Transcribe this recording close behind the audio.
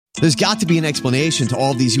There's got to be an explanation to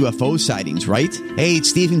all of these UFO sightings, right? Hey,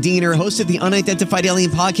 it's Stephen Diener, host of the Unidentified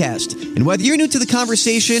Alien Podcast. And whether you're new to the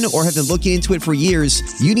conversation or have been looking into it for years,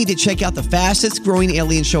 you need to check out the fastest growing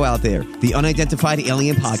alien show out there, the Unidentified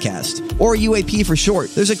Alien Podcast, or UAP for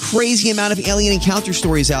short. There's a crazy amount of alien encounter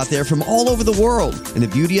stories out there from all over the world. And the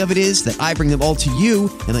beauty of it is that I bring them all to you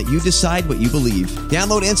and let you decide what you believe.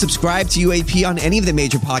 Download and subscribe to UAP on any of the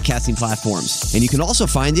major podcasting platforms. And you can also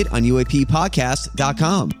find it on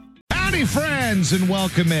UAPpodcast.com. Howdy, friends, and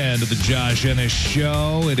welcome in to the Josh Ennis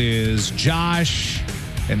Show. It is Josh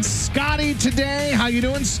and Scotty today. How you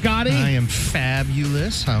doing, Scotty? I am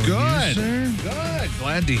fabulous. How are you, sir? Good.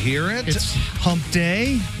 Glad to hear it. It's hump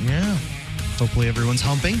day. Yeah. Hopefully everyone's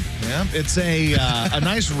humping. Yeah. It's a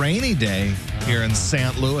nice rainy day here in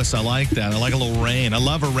St. Louis. I like that. I like a little rain. I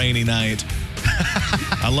love a rainy night.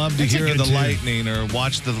 I love to hear the lightning or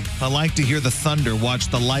I like to hear the thunder, watch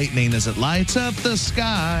the lightning as it lights up the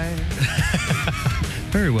sky.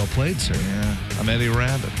 Very well played, sir. Yeah, I'm Eddie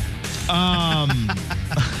Rabbit.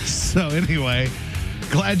 So anyway,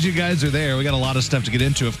 glad you guys are there. We got a lot of stuff to get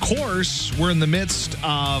into. Of course, we're in the midst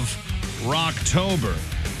of Rocktober,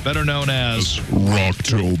 better known as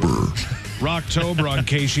Rocktober. Rocktober on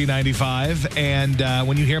KC95. And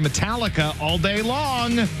when you hear Metallica all day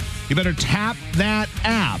long, you better tap that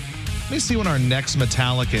app. Let me see when our next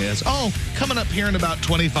Metallica is. Oh, coming up here in about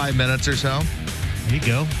 25 minutes or so. There you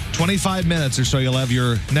go. 25 minutes or so, you'll have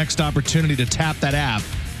your next opportunity to tap that app.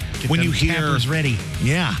 Get when them you hear tappers ready.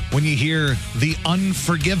 Yeah, when you hear The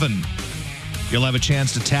Unforgiven, you'll have a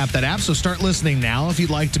chance to tap that app. So start listening now if you'd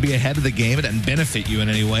like to be ahead of the game. It doesn't benefit you in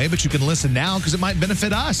any way, but you can listen now because it might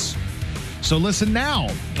benefit us. So listen now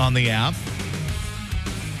on the app.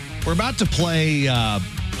 We're about to play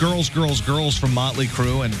Girls, Girls, Girls from Motley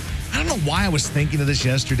Crue. And I don't know why I was thinking of this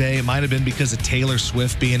yesterday. It might have been because of Taylor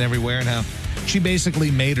Swift being everywhere and how she basically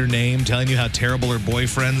made her name telling you how terrible her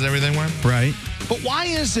boyfriends and everything were. Right. But why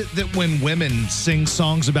is it that when women sing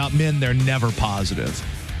songs about men, they're never positive?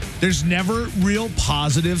 There's never real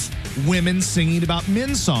positive women singing about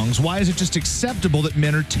men's songs. Why is it just acceptable that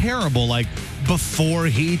men are terrible, like Before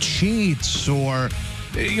He Cheats, or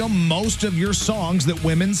most of your songs that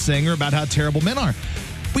women sing are about how terrible men are?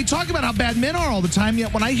 We talk about how bad men are all the time,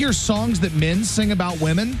 yet when I hear songs that men sing about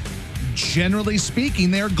women, generally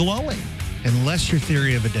speaking, they're glowing. Unless your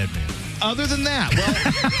theory of a dead man. Other than that, well,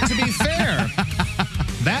 to be fair,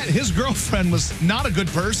 his girlfriend was not a good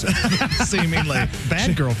person, seemingly.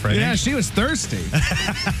 Bad girlfriend. Yeah, she was thirsty.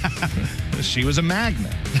 She was a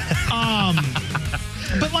magnet.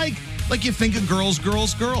 But like you think of Girls,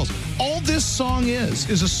 Girls, Girls. All this song is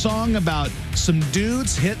a song about some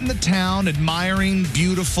dudes hitting the town, admiring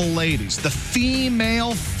beautiful ladies. The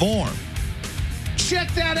female form.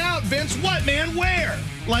 Check that out, Vince. What, man? Where?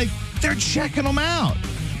 Like, they're checking them out.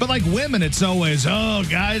 But like women, it's always, oh,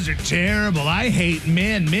 guys are terrible. I hate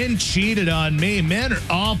men. Men cheated on me. Men are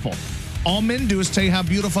awful. All men do is tell you how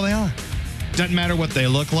beautiful they are. Doesn't matter what they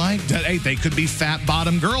look like. Hey, they could be fat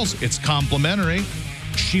bottom girls. It's complimentary.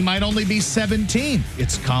 She might only be 17.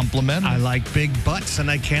 It's complimentary. I like big butts, and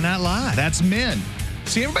I cannot lie. That's men.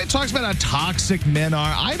 See, everybody talks about how toxic men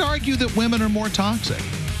are. I'd argue that women are more toxic.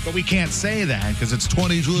 But we can't say that because it's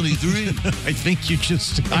 2023. I think you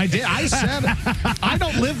just... I did. I said it. I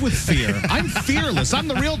don't live with fear. I'm fearless. I'm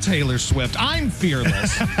the real Taylor Swift. I'm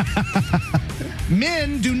fearless.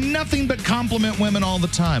 Men do nothing but compliment women all the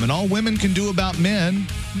time. And all women can do about men,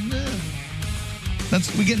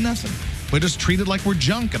 we get nothing. We're just treated like we're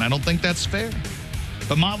junk, and I don't think that's fair.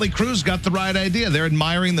 But Motley Crue's got the right idea. They're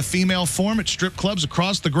admiring the female form at strip clubs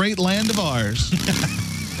across the great land of ours.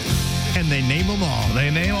 And they name them all. They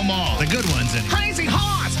name them all. The good ones, anyway. Crazy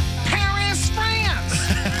Horse, Paris, France.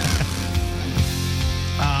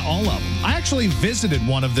 All of them. I actually visited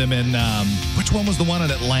one of them in, which one was the one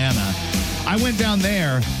in Atlanta? I went down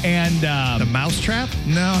there and... the Mousetrap?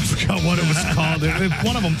 No, I forgot what it was called.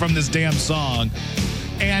 One of them from this damn song.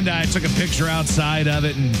 And I took a picture outside of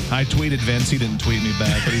it, and I tweeted Vince. He didn't tweet me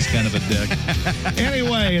back, but he's kind of a dick.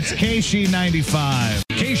 Anyway, it's KC95.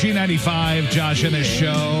 KC95, Josh Ennis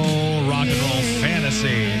Show, Rock and Roll Fantasy.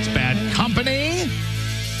 It's Bad Company.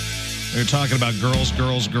 We were talking about Girls,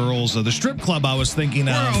 Girls, Girls. The strip club I was thinking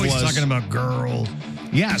of was... We're always talking about girls.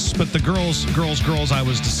 Yes, but the Girls, Girls, Girls I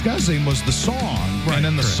was discussing was the song. Right, and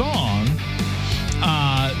in the song,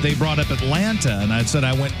 they brought up Atlanta, and I said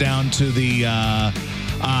I went down to the...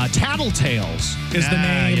 Tattletales is the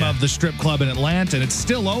name of the strip club in Atlanta, and it's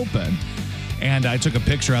still open. And I took a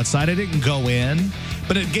picture outside. I didn't go in,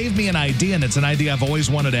 but it gave me an idea, and it's an idea I've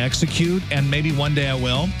always wanted to execute, and maybe one day I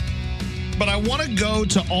will. But I want to go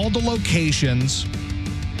to all the locations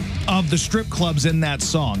of the strip clubs in that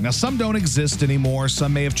song. Now, some don't exist anymore.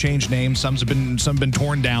 Some may have changed names. Some have been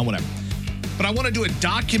torn down, whatever. But I want to do a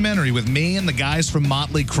documentary with me and the guys from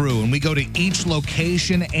Motley Crue, and we go to each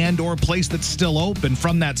location and or place that's still open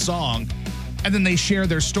from that song, and then they share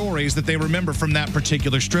their stories that they remember from that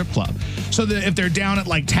particular strip club. So that if they're down at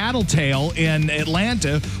like Tattletale in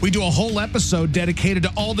Atlanta, we do a whole episode dedicated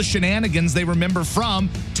to all the shenanigans they remember from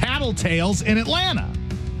Tattletales in Atlanta.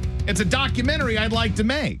 It's a documentary I'd like to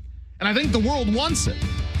make, and I think the world wants it.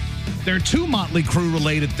 There are two Motley Crue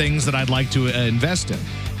related things that I'd like to invest in.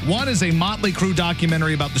 One is a Motley Crue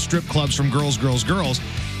documentary about the strip clubs from Girls, Girls, Girls.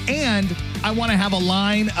 And I want to have a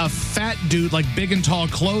line of fat dude, like big and tall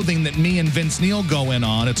clothing that me and Vince Neil go in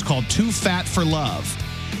on. It's called Too Fat for Love.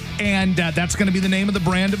 And that's going to be the name of the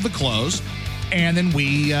brand of the clothes. And then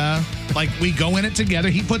we go in it together.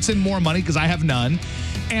 He puts in more money because I have none.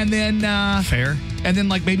 And then fair. And then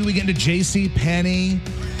like maybe we get into J.C. Penney.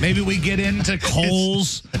 Maybe we get into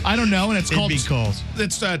Kohl's. I don't know. And it's called Kohl's.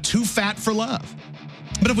 It's Too Fat for Love.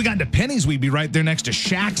 But if we got into Penny's, we'd be right there next to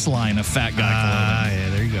Shaq's line of fat guy clothing. Yeah,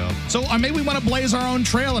 there you go. So maybe we want to blaze our own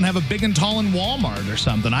trail and have a big and tall in Walmart or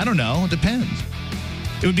something. I don't know. It depends.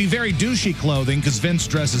 It would be very douchey clothing because Vince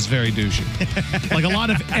dresses very douchey. Like a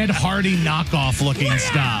lot of Ed Hardy knockoff looking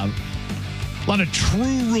stuff. A lot of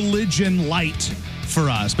True Religion light for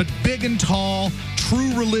us. But big and tall,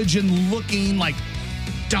 True Religion looking like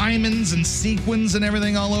diamonds and sequins and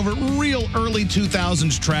everything all over. Real early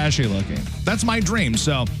 2000s trashy looking. That's my dream.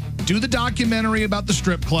 So do the documentary about the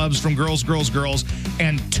strip clubs from Girls, Girls, Girls,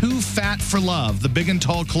 and Too Fat for Love, the big and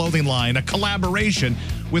tall clothing line, a collaboration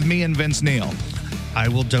with me and Vince Neil. I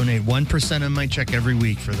will donate 1% of my check every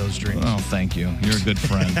week for those dreams. Oh, thank you. You're a good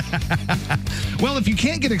friend. Well, if you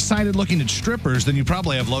can't get excited looking at strippers, then you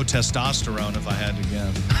probably have low testosterone, if I had to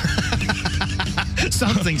guess.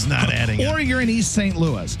 Something's not adding up. Or you're in East St.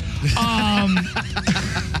 Louis.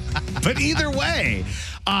 But either way,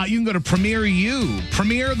 you can go to Premier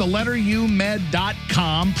the letter U,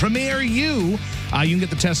 med.com. Premier U. You can get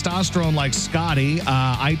the testosterone like Scotty.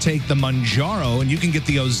 I take the Mounjaro, and you can get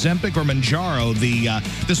the Ozempic or Mounjaro,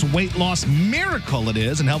 this weight loss miracle it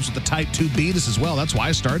is, and helps with the type 2 beatus as well. That's why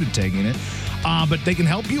I started taking it. But they can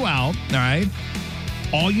help you out, all right?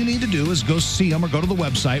 All you need to do is go see them or go to the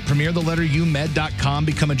website, premiertheletterumed.com,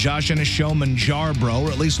 become a Josh and a Show Mounjaro bro,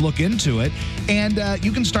 or at least look into it. And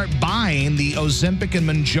you can start buying the Ozempic and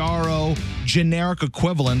Mounjaro generic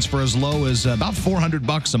equivalents for as low as about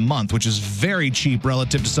 $400 a month, which is very cheap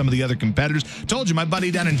relative to some of the other competitors. Told you, my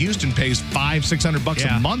buddy down in Houston pays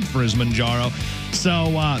 $500-600 a month for his Mounjaro.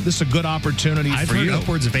 So this is a good opportunity I've for heard you.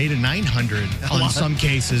 Upwards of $800 to $900 on some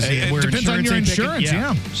cases. It depends on your insurance,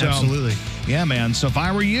 yeah. So, absolutely. Yeah, man. So if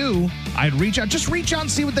I were you, I'd reach out. Just reach out and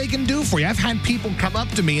see what they can do for you. I've had people come up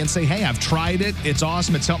to me and say, hey, I've tried it. It's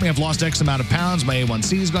awesome. It's helped me. I've lost X amount of pounds. My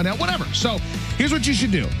A1C's gone down. Whatever. So here's what you should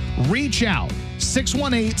do. Reach out.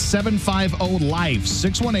 618-750-LIFE.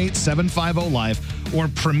 618-750-LIFE. Or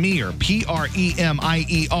Premier,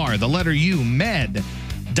 Premier, the letter U,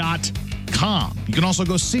 med.com. You can also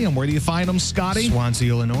go see them. Where do you find them, Scotty? Swansea,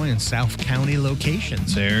 Illinois, and South County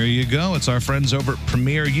locations. There you go. It's our friends over at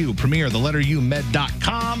Premier, the letter U,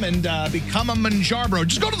 med.com, and become a Mounjaro bro.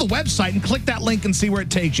 Just go to the website and click that link and see where it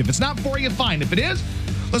takes you. If it's not for you, fine. If it is,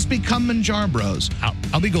 let's become Mounjaro bros.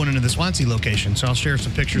 I'll be going into the Swansea location, so I'll share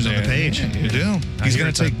some pictures on the page. Yeah, you do. He's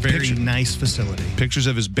going to take very nice facility. Pictures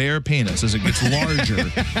of his bare penis as it gets larger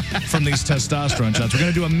from these testosterone shots. We're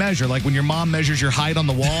going to do a measure, like when your mom measures your height on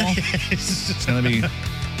the wall. It's going to be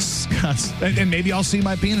disgusting. And maybe I'll see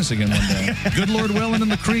my penis again one day. Good Lord willing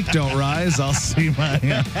and the creek don't rise, I'll see my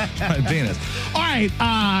penis. All right,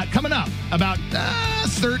 coming up about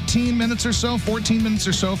 13 minutes or so, 14 minutes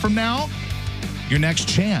or so from now, your next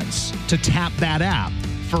chance to tap that app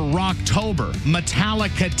for Rocktober.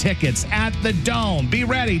 Metallica tickets at the Dome. Be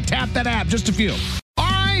ready. Tap that app. Just a few. All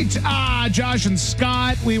right. Josh and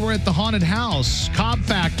Scott, we were at the Haunted House, Cobb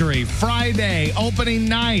Factory, Friday, opening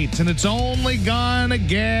night, and it's only gonna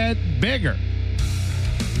get bigger.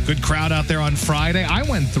 Good crowd out there on Friday. I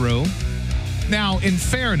went through. Now, in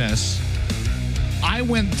fairness, I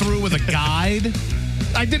went through with a guide.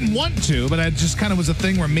 I didn't want to, but it just kind of was a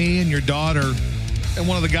thing where me and your daughter and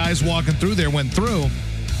one of the guys walking through there went through.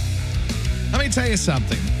 Let me tell you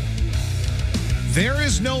something. There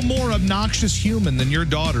is no more obnoxious human than your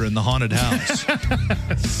daughter in the haunted house.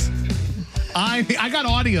 I got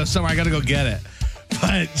audio somewhere. I got to go get it.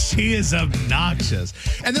 but she is obnoxious.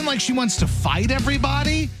 And then, like, she wants to fight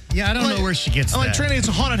everybody. Yeah, I don't know where she gets that. Like, Trinity, it's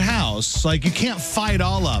a haunted house. Like, you can't fight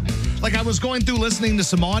all of them. Like, I was going through listening to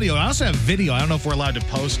some audio. I also have video. I don't know if we're allowed to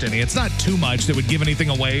post any. It's not too much that would give anything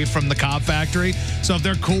away from the Cobb Factory. So if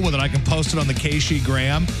they're cool with it, I can post it on the KSHE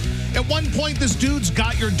Graham. At one point, this dude's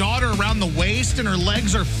got your daughter around the waist and her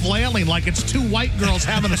legs are flailing like it's two white girls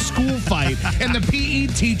having a school fight and the PE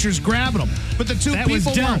teacher's grabbing them. But the two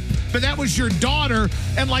people weren't. But that was your daughter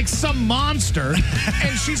and like some monster.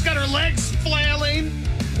 And she's got her legs flailing.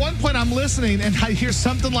 One point I'm listening and I hear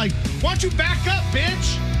something like, "Why don't you back up,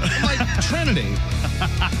 bitch?" I'm like, Trinity,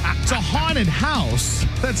 it's a haunted house.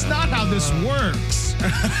 That's not how this works.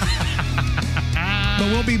 But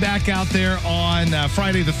we'll be back out there on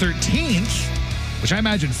Friday the 13th, which I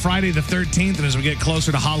imagine Friday the 13th, and as we get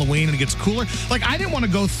closer to Halloween and it gets cooler. Like, I didn't want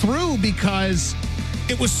to go through because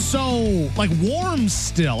it was so, like, warm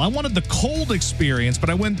still. I wanted the cold experience, but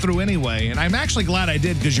I went through anyway, and I'm actually glad I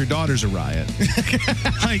did because your daughter's a riot.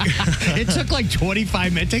 Like, it took like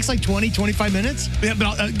 25 minutes. It takes like 20, 25 minutes? Yeah,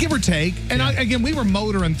 but give or take. And again, we were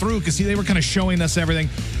motoring through because, see, they were kind of showing us everything.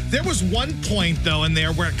 There was one point, though, in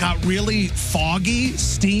there where it got really foggy,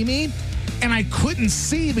 steamy, and I couldn't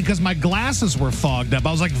see because my glasses were fogged up.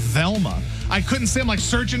 I was like Velma. I couldn't see. I'm like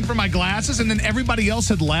searching for my glasses, and then everybody else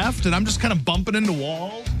had left, and I'm just kind of bumping into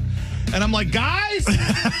walls. And I'm like, guys,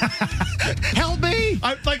 help me.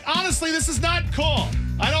 Like, honestly, this is not cool.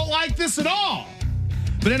 I don't like this at all.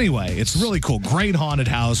 But anyway, it's really cool. Great haunted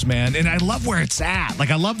house, man. And I love where it's at.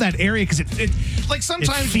 Like, I love that area because it like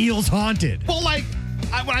sometimes it feels haunted. Well, like,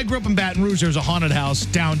 when I grew up in Baton Rouge, there was a haunted house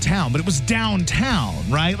downtown, but it was downtown,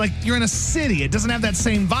 right? Like, you're in a city. It doesn't have that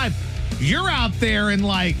same vibe. You're out there in,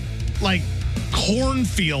 like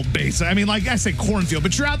cornfield, basically. I mean, like, I say cornfield,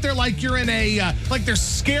 but you're out there like you're in a, like, there's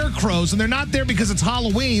scarecrows, and they're not there because it's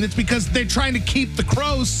Halloween. It's because they're trying to keep the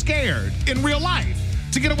crows scared in real life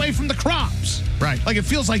to get away from the crops. Right. Like, it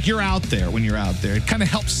feels like you're out there when you're out there. It kind of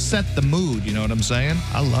helps set the mood, you know what I'm saying?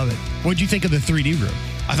 I love it. What'd you think of the 3D room?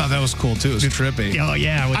 I thought that was cool, too. It was trippy. Oh,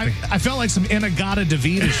 yeah. I felt like some Inagata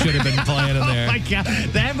Davida should have been playing in there. Oh, my God.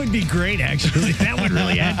 That would be great, actually. That would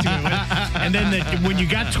really add to it. And then when you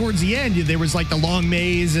got towards the end, there was, like, the long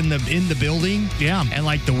maze in the building. Yeah. And,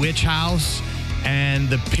 like, the witch house and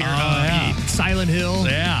the Silent Hill.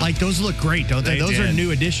 Yeah. Like, those look great, don't they? Those are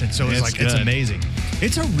new additions, so it's amazing.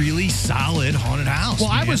 It's a really solid haunted house. Well,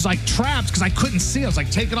 man. I was like trapped because I couldn't see. I was like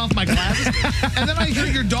taking off my glasses. And then I hear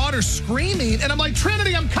your daughter screaming. And I'm like,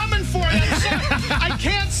 Trinity, I'm coming for you. I'm sorry. I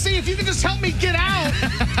can't see. If you can just help me get out,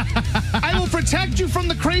 I will protect you from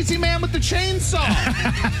the crazy man with the chainsaw.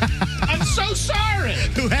 I'm so sorry.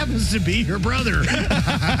 Who happens to be your brother.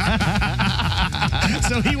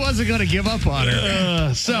 So he wasn't going to give up on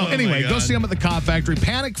her. Anyway, go see them at the Cobb Factory.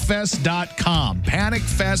 PanicFest.com.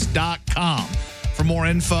 PanicFest.com. For more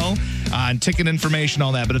info and ticket information,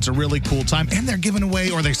 all that. But it's a really cool time. And they're giving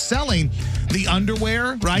away, or they're selling the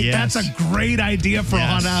underwear, right? Yes. That's a great idea for a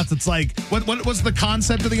haunted house. It's like, what's the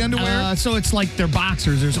concept of the underwear? So it's like they're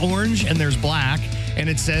boxers. There's orange and there's black. And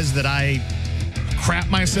it says that I crap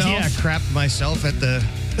myself? Yeah, crapped myself at the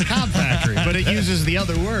Cobb Factory. But it uses the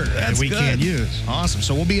other word that we can't use. Awesome.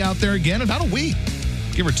 So we'll be out there again in about a week,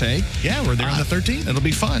 give or take. Yeah, we're there on the 13th. It'll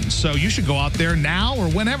be fun. So you should go out there now or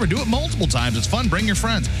whenever. Do it multiple times. It's fun. Bring your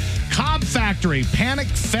friends. Cobb Factory,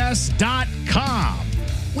 PanicFest.com.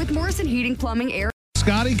 With Morrison Heating, Plumbing, Air.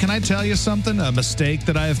 Scotty, can I tell you something? A mistake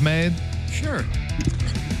that I have made? Sure.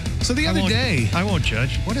 So the other day, I won't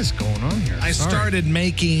judge. What is going on here? I started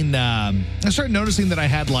noticing that I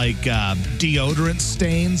had like deodorant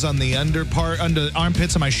stains on the under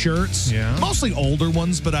armpits of my shirts. Yeah. Mostly older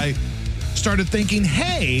ones, but I started thinking,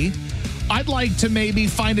 hey, I'd like to maybe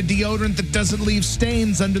find a deodorant that doesn't leave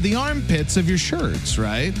stains under the armpits of your shirts,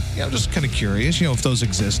 right? Yeah, I'm just kind of curious, if those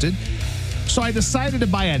existed. So I decided to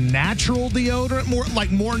buy a natural deodorant,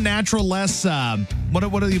 more natural, less, what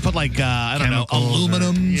do you put, like, I don't know,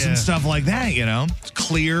 aluminums and stuff like that, It's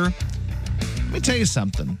clear. Let me tell you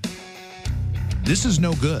something. This is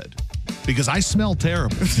no good. Because I smell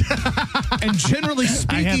terrible. And generally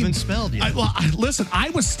speaking, I haven't smelled yet. Listen,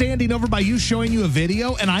 I was standing over by you showing you a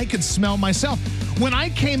video, and I could smell myself. When I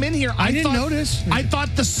came in here, I didn't notice. I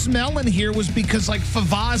thought the smell in here was because, like,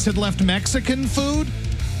 Favaz had left Mexican food.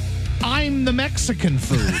 I'm the Mexican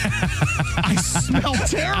food. I smell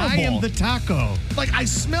terrible. I am the taco. Like, I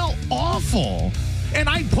smell awful. And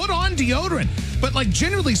I put on deodorant. But, like,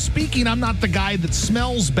 generally speaking, I'm not the guy that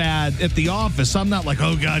smells bad at the office. I'm not like,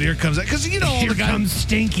 oh, God, here comes that. Because, all the guys. Here comes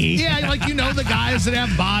stinky. Yeah, like, the guys that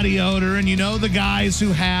have body odor, and the guys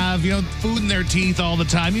who have, food in their teeth all the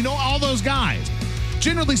time. All those guys.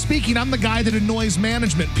 Generally speaking, I'm the guy that annoys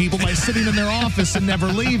management people by sitting in their office and never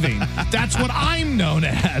leaving. That's what I'm known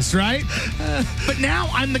as, right? But now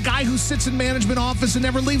I'm the guy who sits in management office and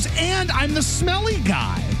never leaves, and I'm the smelly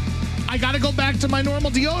guy. I got to go back to my normal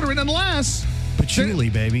deodorant unless... Patchouli,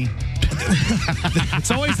 baby.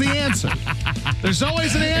 It's always the answer. There's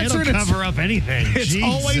always an answer. It'll cover up anything. It's Jesus.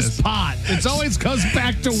 always pot. It's always goes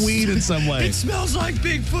back to weed in some way. It smells like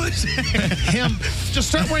Bigfoot. Hemp. Just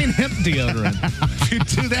start wearing hemp deodorant. If you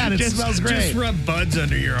do that, it smells great. Just rub buds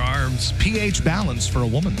under your arms. pH balance for a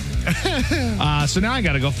woman. So now I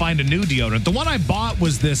got to go find a new deodorant. The one I bought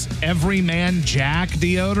was this Everyman Jack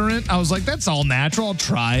deodorant. I was like, that's all natural. I'll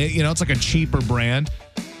try it. You know, it's like a cheaper brand.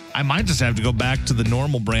 I might just have to go back to the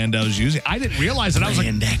normal brand I was using. I didn't realize that. I was like,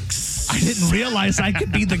 I didn't realize I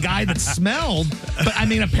could be the guy that smelled. But I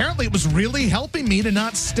mean, apparently it was really helping me to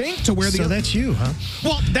not stink to where the. So that's you, huh?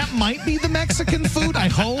 Well, that might be the Mexican food, I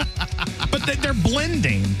hope. But they're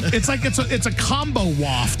blending. It's like it's a combo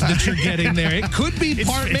waft that you're getting there. It could be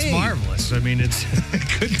part me. It's marvelous. I mean, it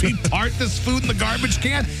could be part this food in the garbage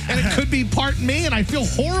can, and it could be part me, and I feel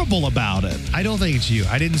horrible about it. I don't think it's you.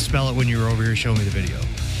 I didn't smell it when you were over here showing me the video.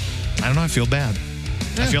 I don't know. I feel bad.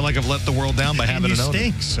 Yeah. I feel like I've let the world down by having an odor.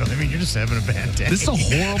 You stink, so I mean, you're just having a bad day. This is a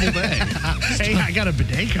horrible day. Hey, I got a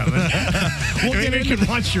bidet coming. We'll get in and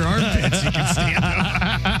watch your armpits. You can stand up.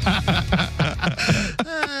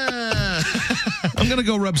 I'm going to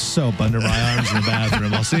go rub soap under my arms in the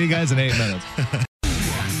bathroom. I'll see you guys in 8 minutes.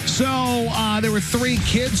 So there were 3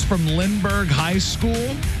 kids from Lindbergh High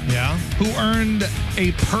School who earned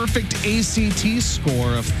a perfect ACT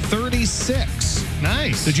score of 36.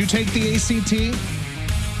 Nice. Did you take the ACT?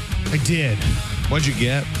 I did. What'd you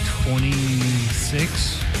get?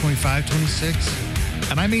 26, 25,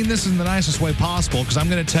 26. And I mean this in the nicest way possible because I'm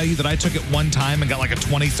going to tell you that I took it one time and got like a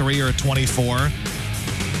 23 or a 24.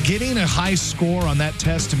 Getting a high score on that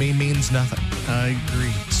test to me means nothing. I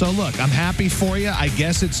agree. So look, I'm happy for you. I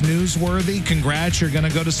guess it's newsworthy. Congrats. You're going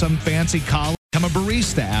to go to some fancy college. Become a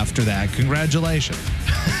barista after that. Congratulations.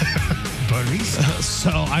 Barista.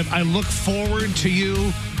 So I look forward to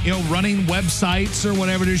you running websites or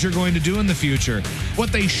whatever it is you're going to do in the future.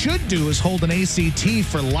 What they should do is hold an ACT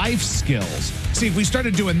for life skills. See, if we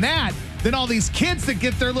started doing that, then all these kids that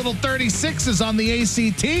get their little 36s on the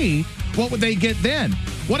ACT, what would they get then?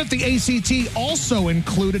 What if the ACT also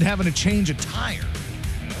included having to change a tire?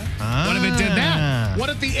 What if it did that? What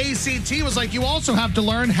if the ACT was like, you also have to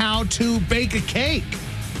learn how to bake a cake?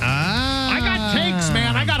 I got takes,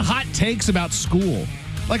 man. I got hot takes about school.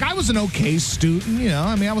 Like, I was an okay student,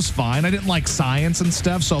 I mean, I was fine. I didn't like science and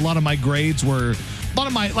stuff, so a lot of my grades were,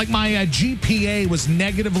 my GPA was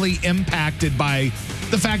negatively impacted by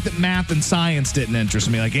the fact that math and science didn't interest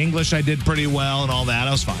me. Like, English, I did pretty well and all that.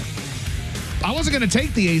 I was fine. I wasn't going to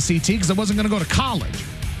take the ACT because I wasn't going to go to college.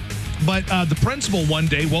 But the principal one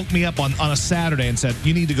day woke me up on a Saturday and said,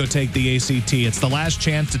 you need to go take the ACT. It's the last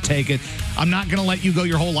chance to take it. I'm not going to let you go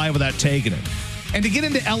your whole life without taking it. And to get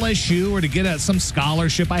into LSU or to get some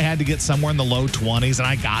scholarship, I had to get somewhere in the low 20s, and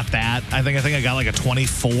I got that. I think I got like a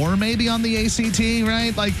 24 maybe on the ACT,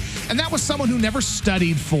 right? And that was someone who never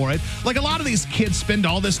studied for it. Like, a lot of these kids spend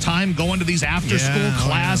all this time going to these after-school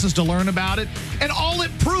classes to learn about it, and all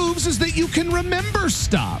it proves is that you can remember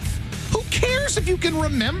stuff. Who cares if you can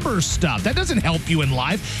remember stuff? That doesn't help you in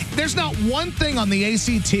life. There's not one thing on the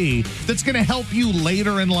ACT that's going to help you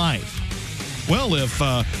later in life. Well, if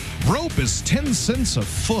rope is 10 cents a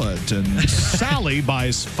foot and Sally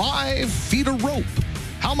buys 5 feet of rope,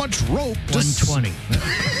 how much rope does... 120.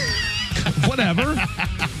 Whatever.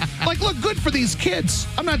 Look, good for these kids.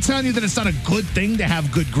 I'm not telling you that it's not a good thing to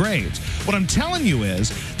have good grades. What I'm telling you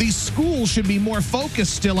is these schools should be more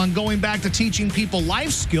focused still on going back to teaching people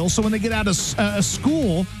life skills so when they get out of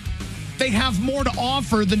school, they have more to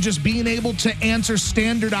offer than just being able to answer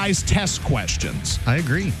standardized test questions. I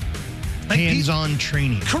agree. Hands-on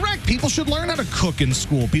training. Correct. People should learn how to cook in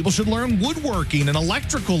school. People should learn woodworking and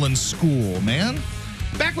electrical in school, man.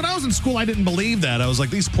 Back when I was in school, I didn't believe that. I was like,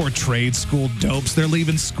 these poor trade school dopes, they're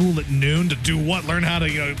leaving school at noon to do what? Learn how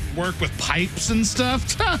to work with pipes and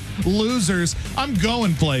stuff? Losers. I'm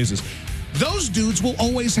going places. Those dudes will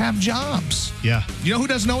always have jobs. Yeah. You know who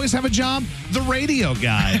doesn't always have a job? The radio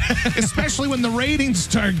guy. Especially when the ratings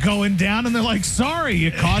start going down and they're like, sorry,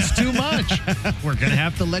 it costs too much. We're going to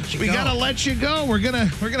have to let you go. We got to let you go. We're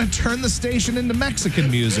gonna turn the station into Mexican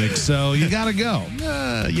music, so you got to go.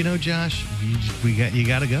 Josh, you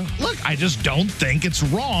got to go. Look, I just don't think it's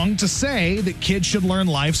wrong to say that kids should learn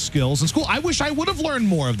life skills in school. I wish I would have learned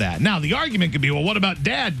more of that. Now, the argument could be, well, what about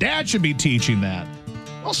Dad? Dad should be teaching that.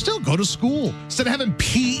 well, still go to school. Instead of having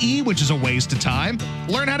PE, which is a waste of time,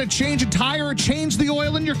 learn how to change a tire or change the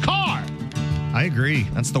oil in your car. I agree.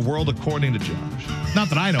 That's the world according to Josh. Not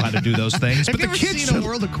that I know how to do those things, but the kids Have you ever seen a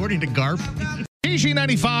world according to Garp?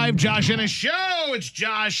 KG95, Josh in a show. It's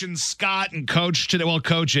Josh and Scott and Coach today. Well,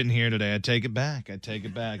 Coach isn't here today. I take it back.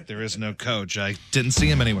 There is no Coach. I didn't see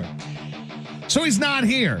him anywhere. So he's not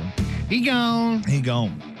here. He gone.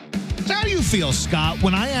 So how do you feel, Scott,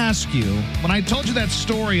 when I ask you, when I told you that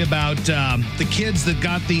story about the kids that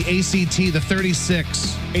got the ACT, the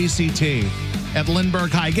 36 ACT at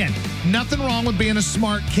Lindbergh High? Again, nothing wrong with being a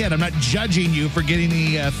smart kid. I'm not judging you for getting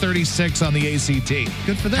the 36 on the ACT.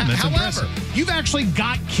 Good for them. That's However, impressive. you've actually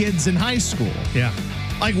got kids in high school. Yeah.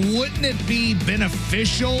 Like, wouldn't it be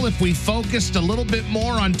beneficial if we focused a little bit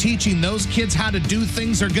more on teaching those kids how to do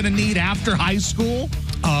things they're going to need after high school?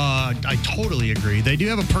 I totally agree. They do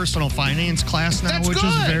have a personal finance class now, That's which good.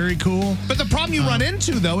 is very cool. But the problem you run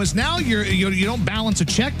into, though, is now you don't balance a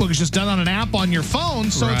checkbook. It's just done on an app on your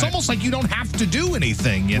phone. So it's Right. almost like you don't have to do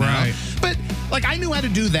anything, you know? Right. But, like, I knew how to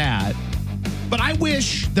do that. But I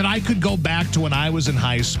wish that I could go back to when I was in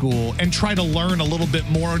high school and try to learn a little bit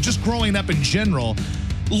more, or just growing up in general,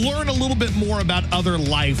 learn a little bit more about other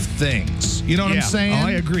life things. You know what I'm saying? Oh,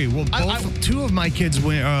 I agree. Well, two of my kids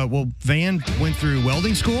went, Van went through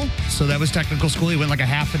welding school, so that was technical school. He went like a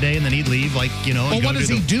half a day, and then he'd leave, like, you know. Well, what does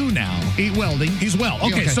he do now? Welding. He's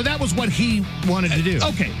okay, so that was what he wanted to do.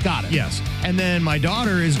 Okay, got it. Yes. And then my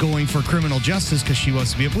daughter is going for criminal justice because she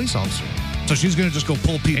wants to be a police officer. So she's going to just go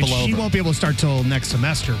pull people and over. She won't be able to start till next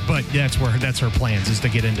semester, but that's her plans, is to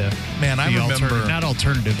get into I remember not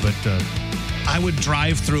alternative, but I would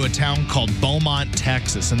drive through a town called Beaumont,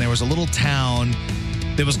 Texas, and there was a little town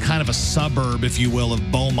that was kind of a suburb, if you will,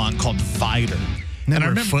 of Beaumont called Vidor. And I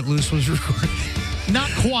remember Footloose was recorded. Not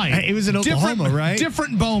quite. It was in Oklahoma, right?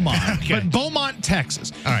 Different Beaumont, Okay. but Beaumont,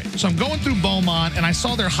 Texas. All right. So I'm going through Beaumont, and I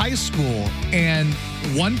saw their high school, and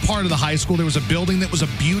one part of the high school, there was a building that was a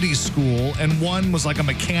beauty school, and one was like a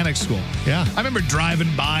mechanic school. Yeah. I remember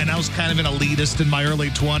driving by, and I was kind of an elitist in my early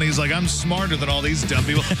 20s. Like, I'm smarter than all these dumb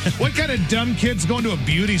people. What kind of dumb kids going to a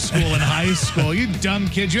beauty school in high school? You dumb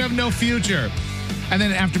kids. You have no future. And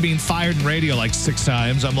then after being fired in radio like 6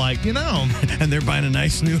 times, I'm like, and they're buying a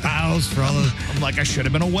nice new house for all of. I'm like, I should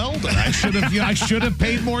have been a welder. I should have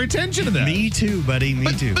paid more attention to that. Me too, buddy. Me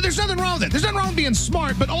too. But there's nothing wrong with it. There's nothing wrong with being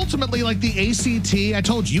smart. But ultimately, like the ACT, I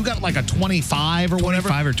told you got like a 25 or whatever.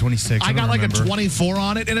 25 or 26. I got like remember. a 24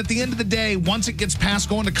 on it. And at the end of the day, once it gets past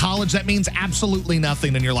going to college, that means absolutely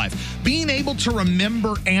nothing in your life. Being able to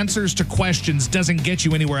remember answers to questions doesn't get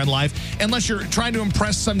you anywhere in life unless you're trying to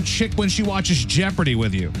impress some chick when she watches Jeopardy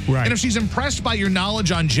with you. Right. And if she's impressed by your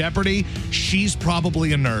knowledge on Jeopardy, she's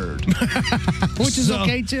probably a nerd. Which is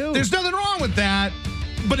okay, too. There's nothing wrong with that,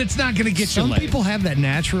 but it's not going to get you Some laid. people have that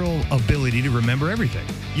natural ability to remember everything.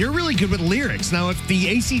 You're really good with lyrics. Now, if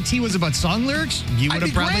the ACT was about song lyrics, you would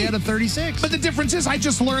have probably had a 36. But the difference is I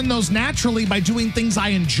just learned those naturally by doing things I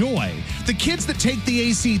enjoy. The kids that take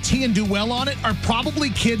the ACT and do well on it are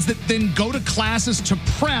probably kids that then go to classes to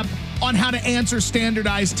prep on how to answer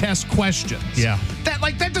standardized test questions. Yeah.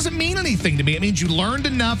 That doesn't mean anything to me. It means you learned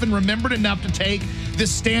enough and remembered enough to take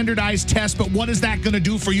this standardized test, but what is that going to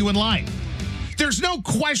do for you in life? There's no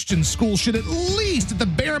question school should at least, at the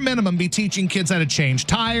bare minimum, be teaching kids how to change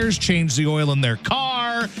tires, change the oil in their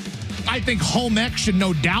car. I think home ec should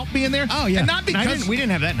no doubt be in there. Oh, yeah. And not because we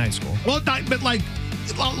didn't have that in high school. Well, but like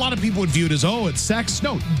a lot of people would view it as, it's sex.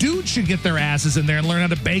 No, dudes should get their asses in there and learn how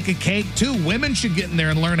to bake a cake too. Women should get in there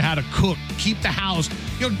and learn how to cook, keep the house,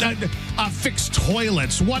 fix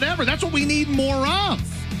toilets, whatever. That's what we need more of.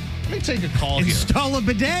 Let me take a call here. Install a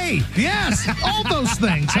bidet. Yes, all those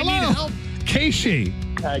things. I need Hello, help. Casey.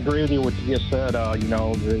 I agree with you what you just said.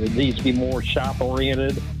 It needs to be more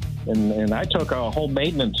shop-oriented. And I took home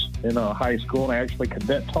maintenance in high school, and I actually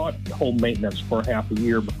cadet taught home maintenance for half a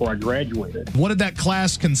year before I graduated. What did that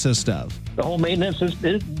class consist of? The home maintenance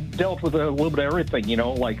it dealt with a little bit of everything,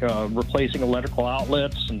 like replacing electrical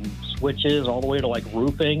outlets and switches, all the way to like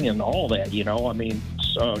roofing and all that.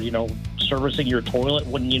 Servicing your toilet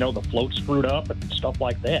when the float screwed up and stuff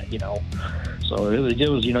like that. So it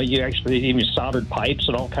was you actually even soldered pipes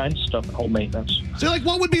and all kinds of stuff in home maintenance. So,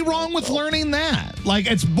 what would be wrong with learning that?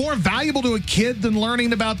 It's more valuable to a kid than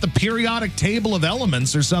learning about the periodic table of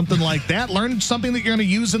elements or something like that. Learn something that you're going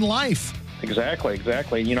to use in life. Exactly.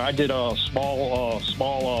 I did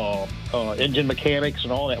small engine mechanics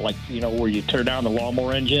and all that, where you tear down the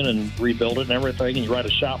lawnmower engine and rebuild it and everything, and you write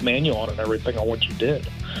a shop manual on it and everything on what you did.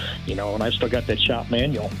 and I still got that shop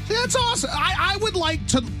manual. That's awesome. I would like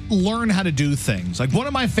to learn how to do things. Like, one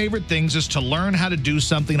of my favorite things is to learn how to do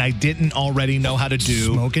something I didn't already know how to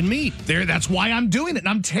do. Smoking meat. That's why I'm doing it, and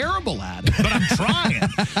I'm terrible at it, but I'm trying.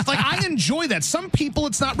 Like, I enjoy that. Some people,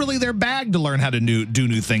 it's not really their bag to learn how to do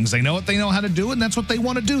new things. They know what they know how to do, and that's what they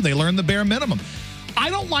want to do. They learn the bare minimum. I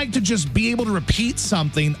don't like to just be able to repeat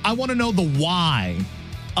something. I want to know the why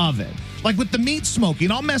of it. Like with the meat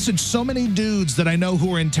smoking, I'll message so many dudes that I know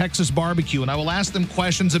who are in Texas barbecue, and I will ask them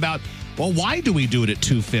questions about, well, why do we do it at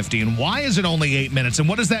 250? And why is it only 8 minutes? And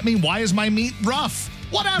what does that mean? Why is my meat rough?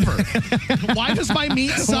 Whatever. Why does my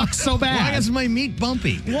meat suck so bad? Why is my meat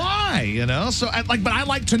bumpy? Why? So but I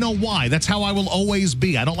like to know why. That's how I will always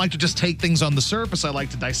be. I don't like to just take things on the surface. I like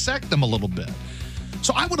to dissect them a little bit.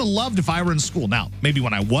 So I would have loved if I were in school. Now, maybe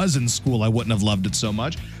when I was in school, I wouldn't have loved it so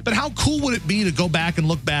much. But how cool would it be to go back and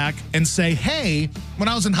look back and say, hey, when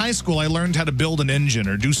I was in high school, I learned how to build an engine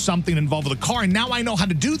or do something involved with a car, and now I know how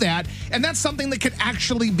to do that. And that's something that could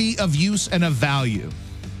actually be of use and of value.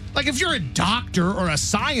 Like if you're a doctor or a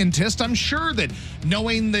scientist, I'm sure that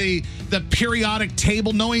knowing the periodic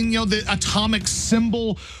table, knowing, the atomic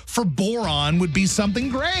symbol for boron would be something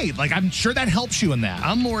great. Like I'm sure that helps you in that.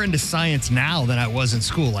 I'm more into science now than I was in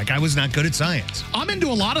school. Like I was not good at science. I'm into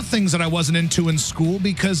a lot of things that I wasn't into in school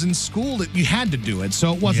because in school you had to do it.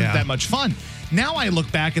 So it wasn't that much fun. Now I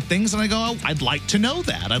look back at things and I go, oh, I'd like to know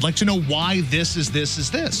that. I'd like to know why this is this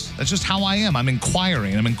is this. That's just how I am. I'm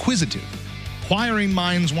inquiring. I'm inquisitive. Inquiring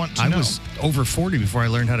minds want to know. I was over 40 before I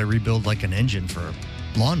learned how to rebuild like an engine for a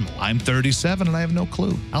lawnmower. I'm 37 and I have no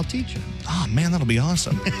clue. I'll teach you. Oh, man, that'll be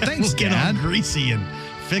awesome. Thanks, we'll get Dad. all greasy and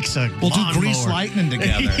fix a We'll lawnmower. do Grease Lightning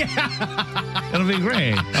together. It'll be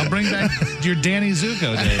great. I'll bring back your Danny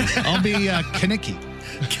Zuko days. I'll be Kanicki.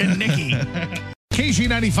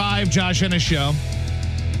 KG95, Josh Ennis Show.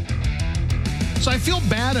 So I feel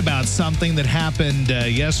bad about something that happened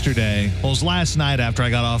yesterday. Well, it was last night after I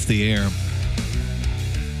got off the air.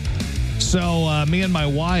 So me and my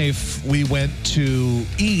wife, we went to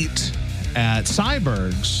eat at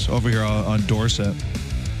Cyberg's over here on Dorset.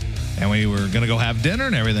 And we were going to go have dinner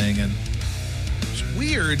and everything. And it's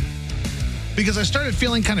weird because I started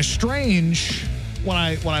feeling kind of strange when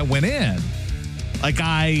I went in. Like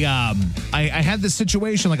I had this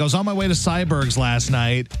situation, like I was on my way to Cyberg's last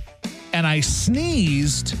night and I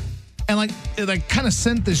sneezed and it kind of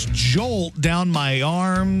sent this jolt down my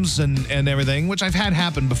arms and everything, which I've had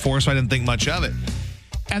happen before, so I didn't think much of it.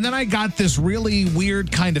 And then I got this really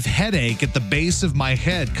weird kind of headache at the base of my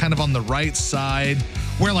head, kind of on the right side,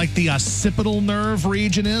 where like the occipital nerve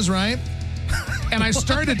region is, right? And I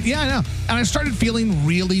started, And I started feeling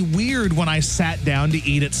really weird when I sat down to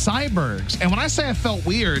eat at Cyberg's. And when I say I felt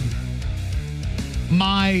weird,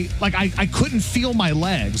 I couldn't feel my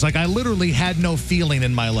legs. Like I literally had no feeling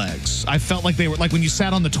in my legs. I felt like they were like when you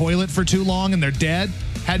sat on the toilet for too long and they're dead,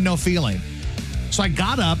 had no feeling. So I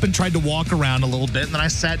got up and tried to walk around a little bit, and then I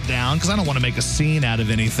sat down because I don't want to make a scene out of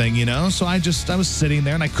anything, So I was sitting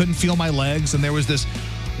there and I couldn't feel my legs, and there was this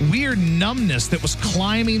weird numbness that was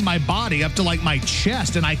climbing my body up to like my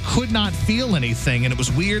chest, and I could not feel anything, and it was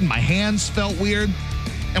weird. My hands felt weird.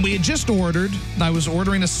 And we had just ordered, and I was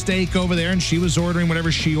ordering a steak over there, and she was ordering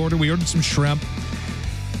whatever she ordered. We ordered some shrimp.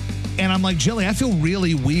 And I'm like, Jilly, I feel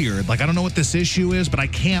really weird. Like, I don't know what this issue is, but I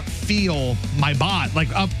can't feel my body,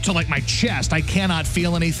 like up to like my chest. I cannot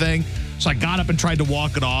feel anything. So I got up and tried to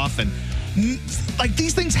walk it off. And like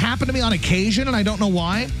these things happen to me on occasion, and I don't know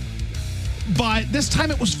why. But this time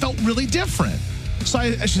it felt really different. So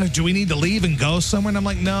she's like, do we need to leave and go somewhere? And I'm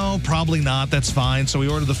like, no, probably not. That's fine. So we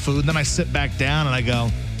order the food. And then I sit back down and I go,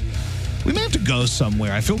 we may have to go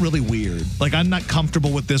somewhere. I feel really weird. Like, I'm not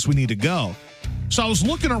comfortable with this. We need to go. So I was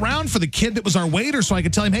looking around for the kid that was our waiter so I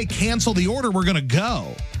could tell him, hey, cancel the order. We're going to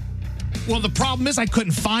go. Well, the problem is I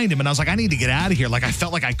couldn't find him. And I was like, I need to get out of here. Like, I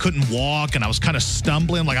felt like I couldn't walk and I was kind of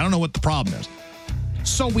stumbling. Like, I don't know what the problem is.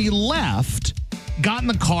 So we left. Got in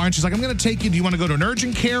the car, and she's like, I'm going to take you. Do you want to go to an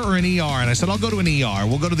urgent care or an ER? And I said, I'll go to an ER.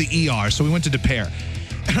 We'll go to the ER. So we went to De Pere.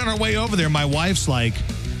 And on our way over there, my wife's like,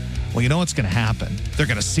 well, you know what's going to happen? They're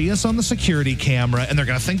going to see us on the security camera, and they're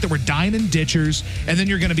going to think that we're dying in ditchers, and then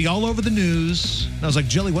you're going to be all over the news. And I was like,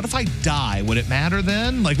 Jilly, what if I die? Would it matter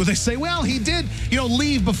then? Like, would they say, well, he did,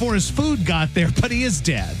 leave before his food got there, but he is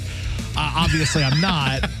dead. Obviously, I'm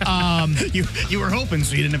not. You were hoping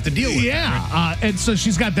so you didn't have to deal with it. Yeah. And so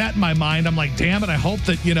she's got that in my mind. I'm like, damn it, I hope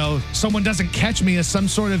that, someone doesn't catch me as some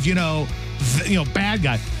sort of, bad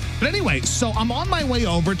guy. But anyway, so I'm on my way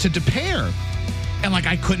over to De Pere. And,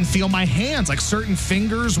 I couldn't feel my hands. Like, certain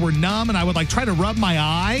fingers were numb, and I would, try to rub my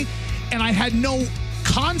eye. And I had no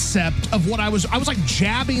concept of what I was like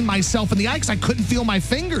jabbing myself in the eye because I couldn't feel my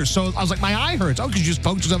fingers. So I was like, my eye hurts. Oh, because you just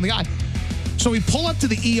poked yourself in the eye. So we pull up to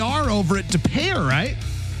the ER over at DePere, right?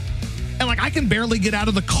 And like, I can barely get out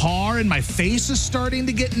of the car and my face is starting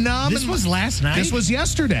to get numb. This was last night? This was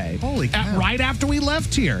yesterday. Holy cow. Right after we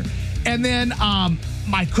left here. And then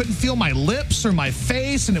I couldn't feel my lips or my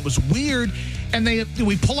face, and it was weird. And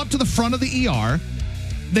we pull up to the front of the ER.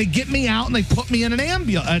 They get me out and they put me in an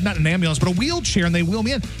ambulance, not an ambulance, but a wheelchair, and they wheel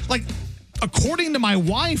me in. Like, according to my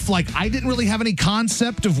wife, like, I didn't really have any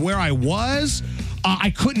concept of where I was.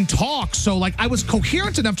 I couldn't talk, so like I was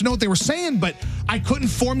coherent enough to know what they were saying, but I couldn't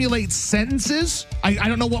formulate sentences. I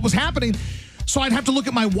don't know what was happening. So I'd have to look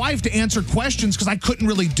at my wife to answer questions because I couldn't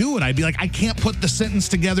really do it. I'd be like, I can't put the sentence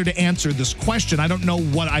together to answer this question. I don't know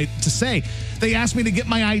what to say. They asked me to get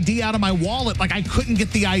my ID out of my wallet. Like, I couldn't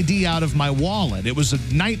get the ID out of my wallet. It was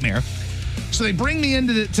a nightmare. So they bring me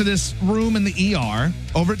into this room in the ER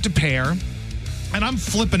over at DePere. And I'm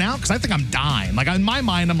flipping out because I think I'm dying. Like, in my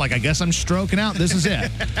mind, I'm like, I guess I'm stroking out. This is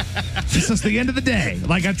it. This is the end of the day.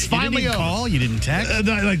 Like, it's finally you didn't call. You didn't text.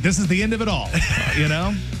 Like, this is the end of it all. You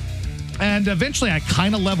know? And eventually I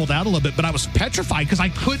kind of leveled out a little bit, but I was petrified because I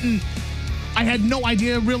had no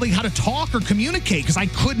idea really how to talk or communicate because I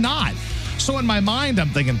could not. So in my mind, I'm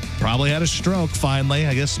thinking, probably had a stroke finally.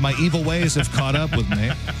 I guess my evil ways have caught up with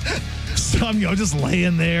me. So I'm, just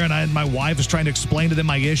laying there, and my wife is trying to explain to them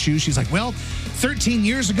my issue. She's like, well, 13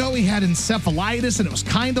 years ago, he had encephalitis, and it was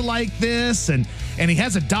kind of like this, and he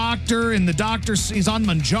has a doctor, and the doctor, he's on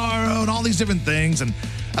Manjaro, and all these different things, and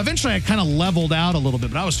eventually I kind of leveled out a little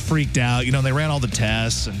bit, but I was freaked out. They ran all the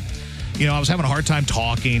tests, and, I was having a hard time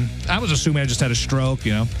talking. I was assuming I just had a stroke,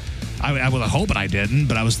 I was hoping I didn't,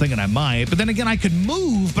 but I was thinking I might. But then again, I could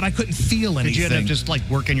move, but I couldn't feel anything. Did you end up just like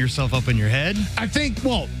working yourself up in your head? I think,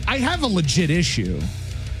 I have a legit issue.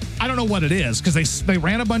 I don't know what it is because they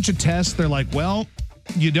ran a bunch of tests. They're like, well,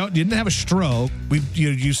 you didn't have a stroke.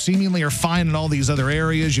 You seemingly are fine in all these other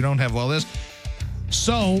areas. You don't have all this.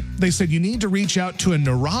 So they said you need to reach out to a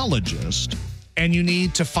neurologist and you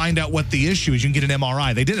need to find out what the issue is. You can get an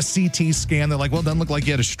MRI. They did a CT scan. They're like, well, it doesn't look like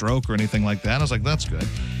you had a stroke or anything like that. I was like, that's good.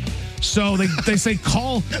 So they say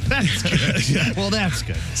call. That's good. Yeah. Well, that's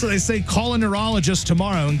good. So they say call a neurologist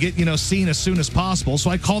tomorrow and get, seen as soon as possible. So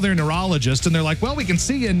I call their neurologist and they're like, well, we can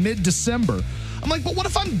see you in mid-December. I'm like, but what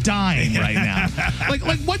if I'm dying right now? like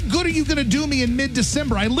what good are you going to do me in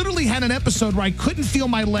mid-December? I literally had an episode where I couldn't feel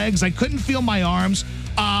my legs. I couldn't feel my arms.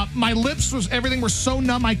 My lips everything were so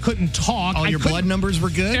numb I couldn't talk. All your blood numbers were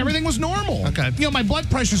good? Everything was normal. Okay. My blood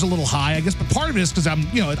pressure's a little high, I guess, but part of it is because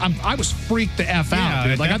I was freaked the F out,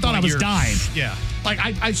 dude. Like, I thought I was dying. Yeah. Like,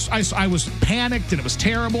 I was panicked and it was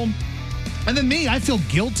terrible. And then I feel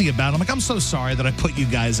guilty about it. I'm like, I'm so sorry that I put you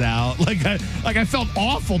guys out. Like I felt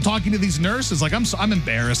awful talking to these nurses. Like, I'm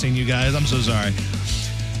embarrassing you guys. I'm so sorry.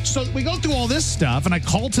 So we go through all this stuff, and I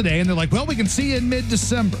call today, and they're like, well, we can see you in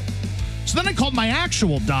mid-December. So then I called my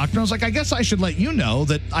actual doctor. I was like, I guess I should let you know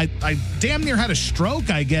that I damn near had a stroke,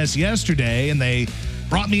 I guess, yesterday, and they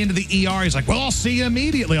brought me into the ER. He's like, well, I'll see you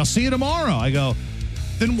immediately. I'll see you tomorrow. I go,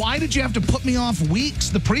 then why did you have to put me off weeks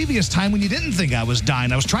the previous time when you didn't think I was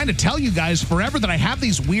dying? I was trying to tell you guys forever that I have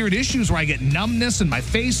these weird issues where I get numbness and my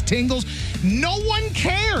face tingles. No one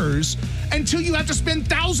cares until you have to spend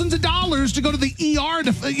thousands of dollars to go to the ER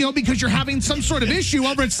to, because you're having some sort of issue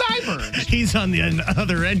over at Cyber. He's on the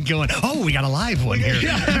other end going, oh, we got a live one here.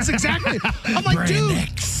 Yeah, that's exactly. I'm like, Brand dude,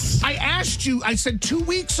 X. I asked you, I said 2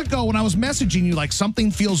 weeks ago when I was messaging you, like,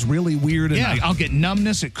 something feels really weird and I'll get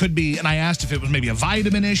numbness. It could be, and I asked if it was maybe a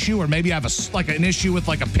vitamin issue or maybe I have an issue with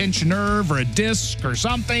like a pinched nerve or a disc or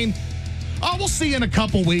something. Oh, we'll see you in a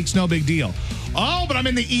couple weeks. No big deal. Oh, but I'm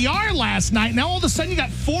in the ER last night. Now all of a sudden you got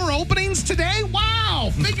 4 openings today?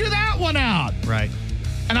 Wow. Figure that one out. Right.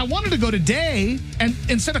 And I wanted to go today, and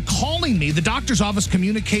instead of calling me, the doctor's office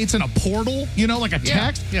communicates in a portal, like a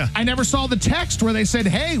text. Yeah. I never saw the text where they said,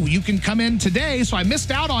 hey, well, you can come in today. So I missed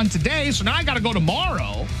out on today. So now I got to go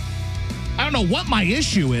tomorrow. I don't know what my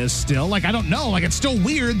issue is still. Like, I don't know. Like, it's still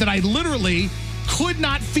weird that I literally could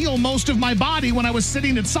not feel most of my body when I was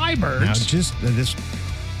sitting at Cyber's. Now,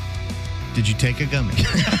 did you take a gummy?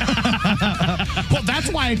 Well, that's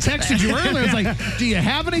why I texted you earlier. It's like, do you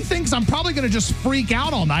have anything? Because I'm probably going to just freak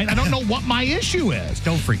out all night. I don't know what my issue is.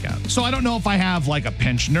 Don't freak out. So I don't know if I have like a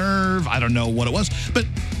pinched nerve. I don't know what it was. But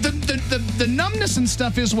the numbness and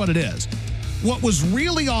stuff is what it is. What was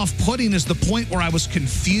really off-putting is the point where I was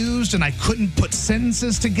confused and I couldn't put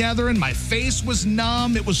sentences together and my face was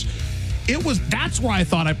numb. That's where I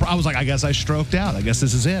thought I was like, I guess I stroked out. I guess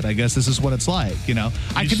this is it. I guess this is what it's like,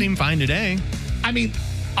 You seem fine today. I mean,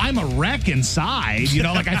 I'm a wreck inside,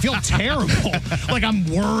 like I feel terrible. Like I'm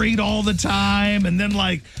worried all the time. And then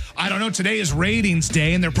I don't know, today is ratings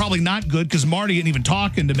day and they're probably not good because Marty isn't even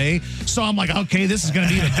talking to me. So I'm like, okay, this is going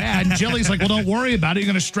to be even bad. And Jilly's like, well, don't worry about it. You're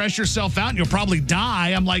going to stress yourself out and you'll probably die.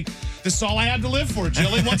 I'm like, this is all I have to live for,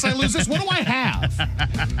 Jilly. Once I lose this, what do I have?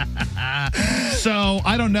 So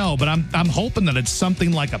I don't know, but I'm hoping that it's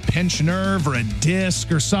something like a pinched nerve or a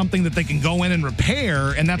disc or something that they can go in and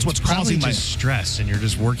repair. And that's what's causing my stress, and you're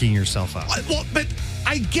just working yourself out. Well, but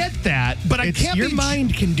I get that, but I can't. Your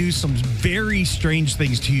mind can do some very strange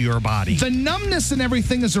things to your body. The numbness and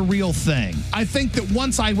everything is a real thing. I think that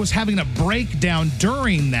once I was having a breakdown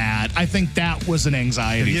during that, I think that was an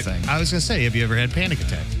anxiety thing. I was going to say, have you ever had panic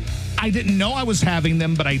attacks? I didn't know I was having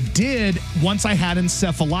them, but I did once I had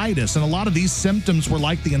encephalitis. And a lot of these symptoms were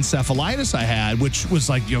like the encephalitis I had, which was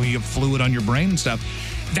like, you have fluid on your brain and stuff.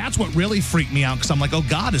 That's what really freaked me out because I'm like, oh,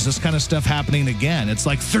 God, is this kind of stuff happening again? It's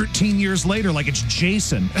like 13 years later, like it's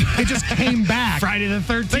Jason. It just came back. Friday the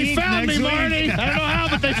 13th. They found me, Marty. I don't know how,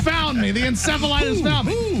 but they found me. The encephalitis found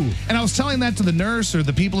me. And I was telling that to the nurse or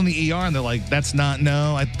the people in the ER, and they're like,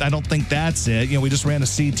 I don't think that's it. We just ran a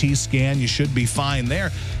CT scan. You should be fine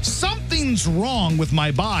there. Something's wrong with my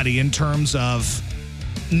body in terms of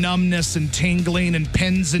numbness and tingling and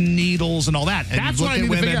pins and needles and all that. And that's what I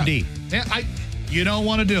need to figure WebMD. out. Yeah, you don't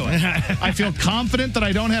want to do it. I feel confident that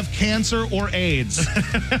I don't have cancer or AIDS.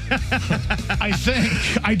 I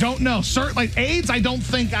think. I don't know. Certainly, AIDS, I don't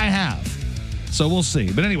think I have. So we'll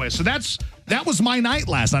see. But anyway, so that was my night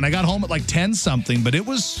last night. I got home at like 10-something, but it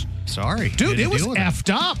was... Sorry. Dude, it was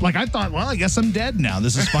effed up. Like, I thought, well, I guess I'm dead now.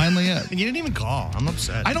 This is finally it. And you didn't even call. I'm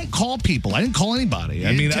upset. I don't call people. I didn't call anybody.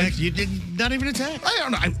 You did not even a text. I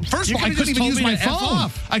don't know. First of all, I couldn't even told use me my to F phone.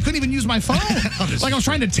 off. I couldn't even use my phone. Like, I was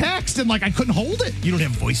trying to text, and, like, I couldn't hold it. You don't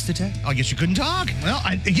have voice to text? I guess you couldn't talk. Well,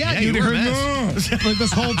 Yeah, you'd you have were a heard like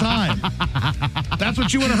this whole time. That's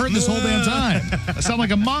what you would have heard this whole damn time. I sound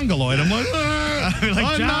like a mongoloid. I'm like,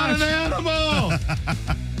 I'm not an animal.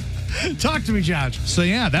 Talk to me, Josh. So,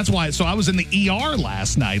 yeah, that's why. So, I was in the ER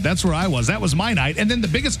last night. That's where I was. That was my night. And then the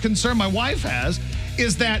biggest concern my wife has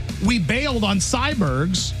is that we bailed on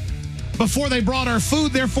Cybergs before they brought our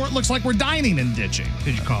food. Therefore, it looks like we're dining and ditching.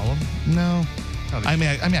 Did you call them? No. I mean,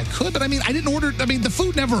 I could, but I didn't order. The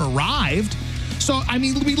food never arrived. So,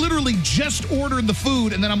 we literally just ordered the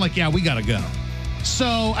food, and then I'm like, yeah, we got to go.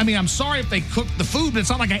 So, I'm sorry if they cooked the food, but it's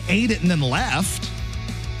not like I ate it and then left.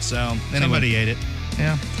 So, anyway. Somebody ate it.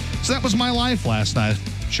 Yeah. So that was my life last night.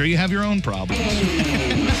 Sure, you have your own problems. Please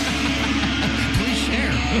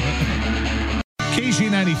share.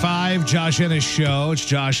 KG95, Josh and his show. It's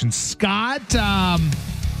Josh and Scott.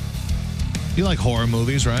 You like horror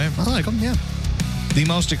movies, right? I like them, yeah. The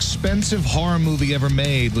most expensive horror movie ever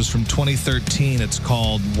made was from 2013. It's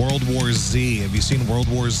called World War Z. Have you seen World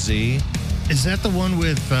War Z? Is that the one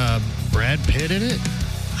with Brad Pitt in it?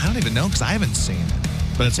 I don't even know because I haven't seen it.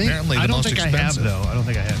 But it's apparently the most expensive. I don't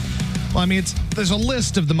think I have. Well, there's a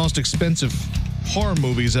list of the most expensive horror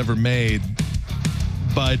movies ever made.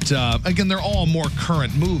 But, again, they're all more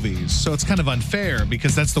current movies. So it's kind of unfair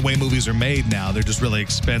because that's the way movies are made now. They're just really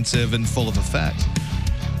expensive and full of effects.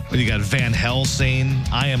 But you got Van Helsing,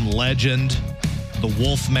 I Am Legend, The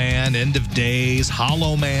Wolfman, End of Days,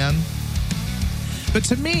 Hollow Man. But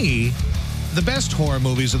to me, the best horror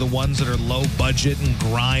movies are the ones that are low budget and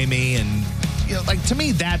grimy and... to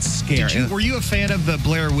me, that's scary. Were you a fan of the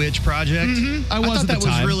Blair Witch Project? Mm-hmm. I thought that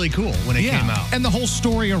was really cool when it came out. And the whole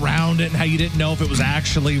story around it and how you didn't know if it was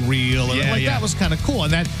actually real. That was kind of cool.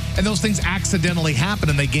 And those things accidentally happen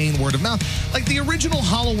and they gain word of mouth. Like the original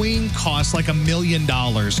Halloween cost like $1 million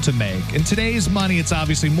to make. In today's money, it's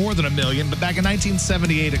obviously more than $1 million. But back in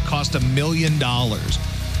 1978, it cost $1 million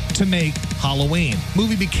to make Halloween.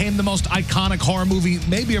 Movie became the most iconic horror movie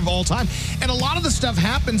maybe of all time. And a lot of the stuff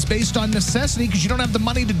happens based on necessity because you don't have the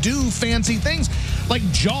money to do fancy things. Like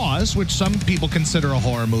Jaws, which some people consider a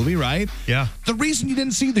horror movie, right? Yeah. The reason you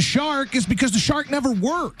didn't see the shark is because the shark never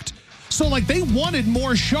worked. So they wanted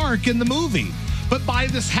more shark in the movie. But by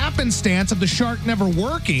this happenstance of the shark never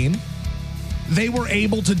working, they were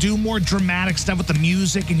able to do more dramatic stuff with the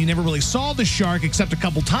music, and you never really saw the shark except a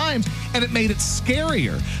couple times, and it made it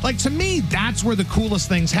scarier. To me, that's where the coolest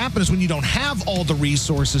things happen is when you don't have all the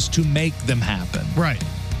resources to make them happen. Right.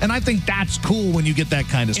 And I think that's cool when you get that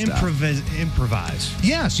kind of stuff. Improvise.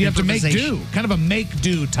 Yes, you have to make do. Kind of a make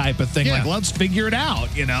do type of thing. Yeah. Let's figure it out,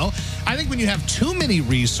 I think when you have too many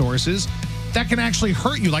resources, that can actually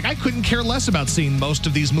hurt you. Like, I couldn't care less about seeing most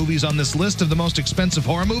of these movies on this list of the most expensive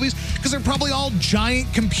horror movies because they're probably all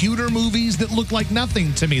giant computer movies that look like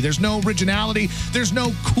nothing to me. There's no originality. There's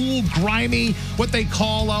no cool, grimy, what they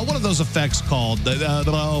call, what are those effects called?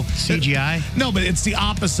 CGI? No, but it's the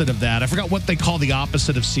opposite of that. I forgot what they call the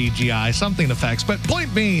opposite of CGI, something effects. But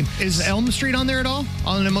point being, Is Elm Street on there at all?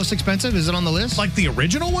 On the most expensive? Is it on the list? like the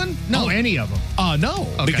original one? No, any of them. No,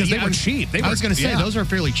 Okay. because they Yeah, were cheap. I was going to say, those are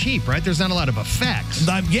fairly cheap, right? There's not a lot of effects.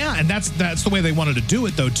 Yeah, and that's the way they wanted to do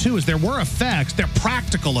it, though, too, is there were effects. They're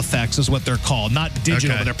practical effects is what they're called, not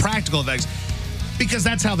digital, but they're practical effects because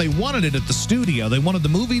that's how they wanted it at the studio. They wanted the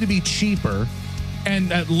movie to be cheaper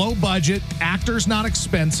and at low budget, actors not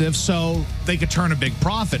expensive, so they could turn a big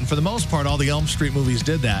profit. And for the most part, all the Elm Street movies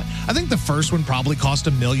did that. I think the first one probably cost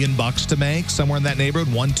 $1 million to make, somewhere in that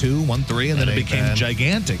neighborhood, 1, 2, 1, 3, and then it became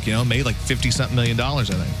gigantic, made like $50-something million, I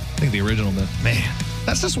think. I think the original did. Man.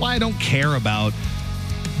 That's just why I don't care about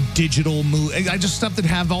digital movie. I just stuff that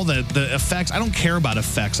have all the effects. I don't care about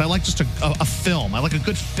effects. I like just a film. I like a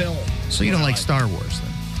good film. So you don't like Star Wars,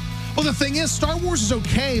 then? Well, the thing is, Star Wars is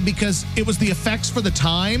okay because it was the effects for the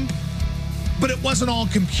time, but it wasn't all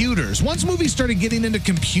computers. Once movies started getting into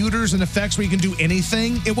computers and effects where you can do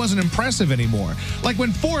anything, it wasn't impressive anymore. Like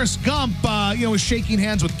when Forrest Gump, was shaking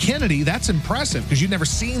hands with Kennedy, that's impressive because you'd never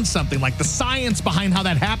seen something. Like the science behind how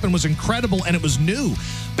that happened was incredible and it was new.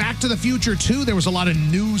 Back to the Future 2, there was a lot of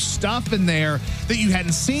new stuff in there that you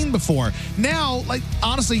hadn't seen before. Now, like,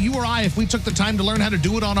 honestly, you or I, if we took the time to learn how to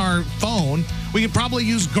do it on our phone, we could probably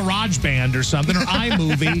use GarageBand or something, or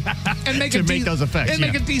iMovie, and make those effects,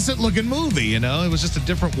 make a decent-looking movie, It was just a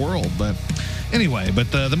different world. But anyway,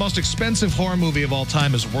 the most expensive horror movie of all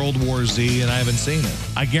time is World War Z, and I haven't seen it.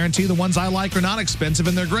 I guarantee the ones I like are not expensive,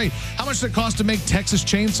 and they're great. How much does it cost to make Texas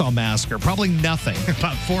Chainsaw Massacre? Probably nothing.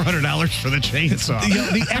 About $400 for the chainsaw.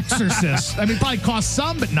 The Exorcist. I mean, probably costs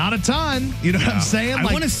some, but not a ton. You know what I'm saying? I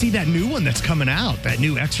want to see that new one that's coming out. That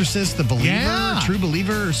new Exorcist, The Believer, True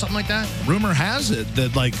Believer, or something like that. Rumor has it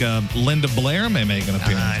that, Linda Blair may make an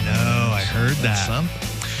appearance. I know. I heard that.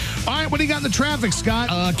 All right, what do you got in the traffic, Scott?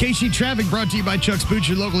 KC Traffic brought to you by Chuck's Boots,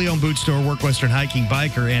 your locally owned boot store. Work Western hiking,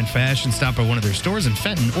 biker, and fashion. Stop by one of their stores in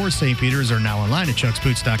Fenton or St. Peter's, or now online at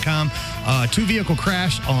chucksboots.com. Two-vehicle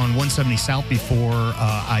crash on 170 South before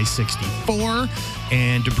I-64.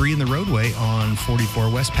 And debris in the roadway on 44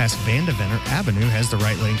 West past Vandeventer Avenue has the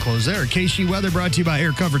right lane closed there. KC Weather brought to you by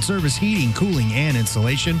Air Comfort Service, heating, cooling, and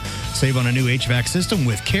insulation. Save on a new HVAC system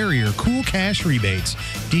with Carrier Cool Cash rebates.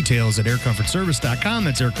 Details at aircomfortservice.com.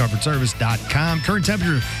 That's aircomfortservice.com. Current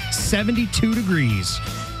temperature 72 degrees.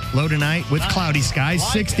 Low tonight with cloudy skies,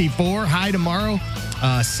 64. High tomorrow,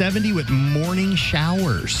 70 with morning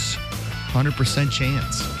showers. 100%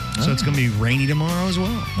 chance. So it's going to be rainy tomorrow as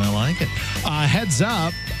well. I like it. Heads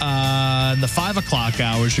up, in the 5 o'clock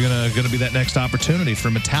hours, you're going to be that next opportunity for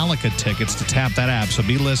Metallica tickets to tap that app. So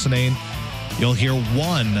be listening. You'll hear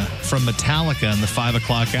one from Metallica in the 5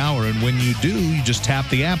 o'clock hour. And when you do, you just tap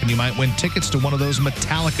the app and you might win tickets to one of those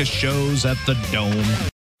Metallica shows at the Dome.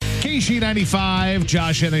 KC95,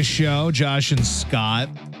 Josh and his show, Josh and Scott.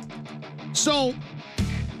 So,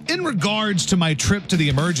 in regards to my trip to the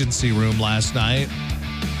emergency room last night,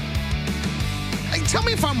 tell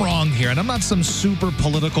me if I'm wrong here, and I'm not some super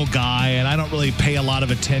political guy, and I don't really pay a lot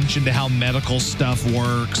of attention to how medical stuff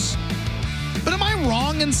works. But am I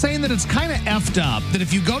wrong in saying that it's kind of effed up that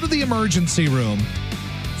if you go to the emergency room,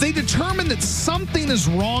 they determine that something is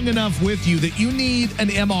wrong enough with you that you need an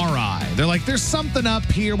MRI? They're like, there's something up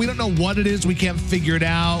here. We don't know what it is. We can't figure it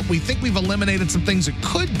out. We think we've eliminated some things it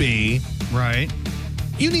could be. Right.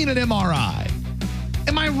 You need an MRI.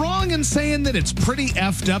 Am I wrong in saying that it's pretty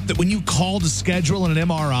effed up that when you call to schedule an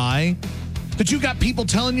MRI, that you got people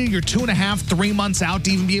telling you you're 2.5, 3 months out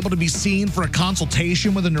to even be able to be seen for a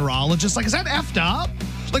consultation with a neurologist? Like, is that effed up?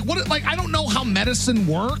 Like, what? Like, I don't know how medicine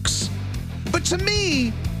works, but to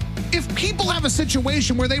me, if people have a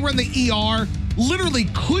situation where they were in the ER, literally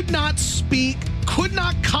could not speak, could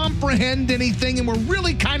not comprehend anything, and were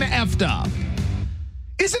really kind of effed up,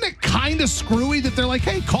 isn't it kind of screwy that they're like,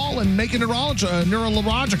 hey, call and make a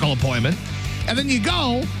neurological appointment, and then you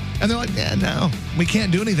go, and they're like, yeah, no, we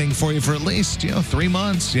can't do anything for you for at least, 3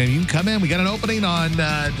 months. You can come in. We got an opening on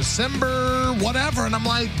December, whatever. And I'm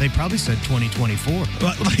like, they probably said 2024.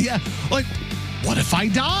 Yeah, like, what if I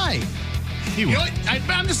die?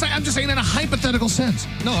 I'm just saying in a hypothetical sense.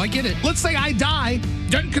 No, I get it. Let's say I die.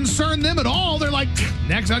 Doesn't concern them at all. They're like,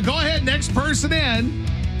 next, go ahead, next person in.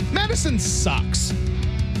 Medicine sucks.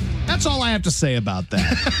 That's all I have to say about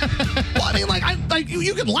that. Well, I mean,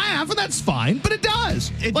 you can laugh, and that's fine, but it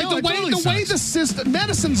does. The way the system,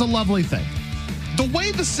 medicine's a lovely thing. The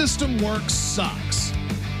way the system works sucks.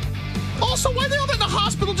 Also, why they all in the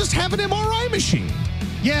hospital just have an MRI machine?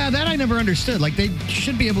 Yeah, that I never understood. Like, they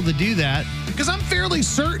should be able to do that. Because I'm fairly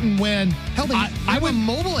certain when... Hell, I went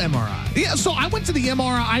mobile MRI. Yeah, so I went to the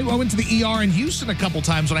MRI. I went to the ER in Houston a couple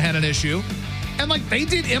times when I had an issue. And, like, they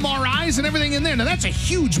did MRIs and everything in there. Now, that's a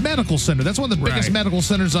huge medical center. That's one of the biggest medical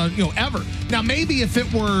centers ever. Now, maybe if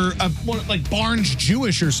it were, like, Barnes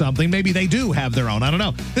Jewish or something, maybe they do have their own. I don't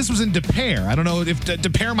know. This was in Des Peres. I don't know if Des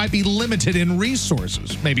Peres might be limited in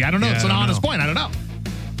resources. Maybe. I don't know. Yeah, it's an honest point. I don't know.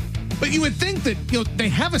 But you would think that, they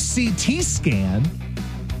have a CT scan,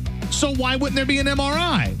 so why wouldn't there be an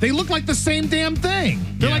MRI? They look like the same damn thing.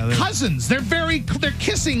 They're like cousins. They're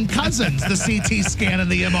kissing cousins, the CT scan and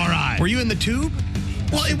the MRI. Were you in the tube?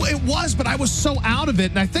 Well, it was, but I was so out of it,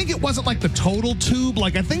 and I think it wasn't like the total tube.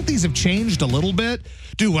 Like, I think these have changed a little bit.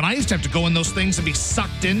 Dude, when I used to have to go in those things and be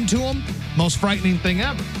sucked into them, most frightening thing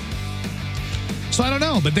ever. So I don't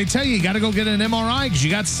know, but they tell you got to go get an MRI because you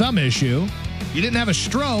got some issue. You didn't have a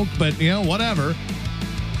stroke, but, whatever.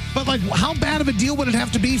 But, like, how bad of a deal would it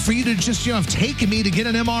have to be for you to just, have taken me to get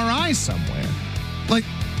an MRI somewhere? Like,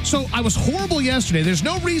 so I was horrible yesterday. There's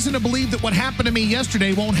no reason to believe that what happened to me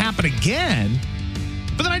yesterday won't happen again.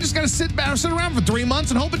 But then I just got to sit around for 3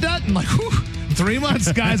 months and hope it doesn't. Like, 3 months,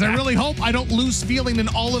 guys. I really hope I don't lose feeling in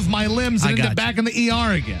all of my limbs and end up back in the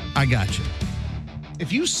ER again. I got you.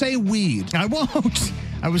 If you say weed, I won't.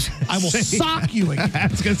 I will sock you again. I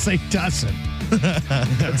was going to say tussin.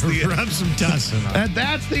 Rub some tussin on.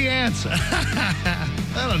 That's the answer.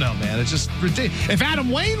 I don't know, man. It's just ridiculous. If Adam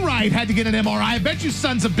Wainwright had to get an MRI, I bet you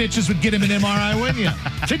sons of bitches would get him an MRI, wouldn't you?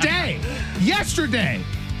 Today. Yesterday.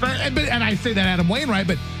 And I say that Adam Wainwright,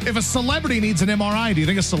 but if a celebrity needs an MRI, do you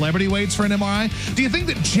think a celebrity waits for an MRI? Do you think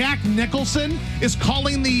that Jack Nicholson is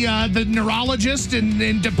calling the neurologist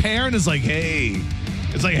in Des Peres and is like, hey...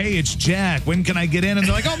 It's like, hey, it's Jack. When can I get in? And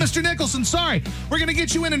they're like, oh, Mr. Nicholson, sorry. We're going to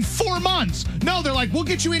get you in 4 months. No, they're like, we'll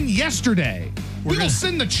get you in yesterday. We will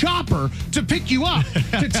send the chopper to pick you up,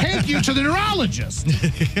 to take you to the neurologist.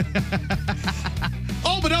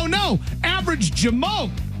 Oh no. Average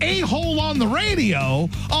Jamoke, a-hole on the radio.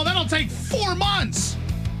 Oh, that'll take 4 months.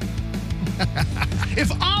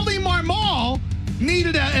 If Ali Marmol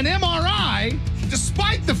needed an MRI,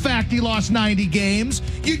 despite the fact he lost 90 games,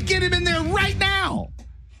 you'd get him in there right now.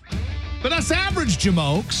 But us average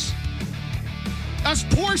jamokes, us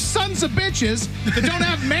poor sons of bitches that don't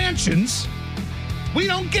have mansions, we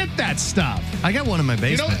don't get that stuff. I got one in my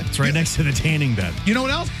basement. It's right next to the tanning bed. You know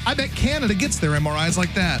what else? I bet Canada gets their MRIs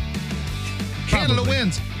like that. Canada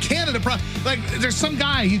wins. Canada, there's some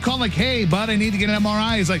guy, you call like, hey, bud, I need to get an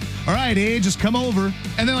MRI. He's like, all right, just come over.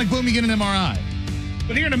 And then boom, you get an MRI.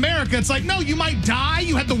 But here in America, it's like, no, you might die.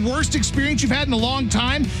 You had the worst experience you've had in a long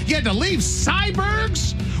time. You had to leave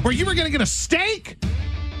Cybergs where you were going to get a steak.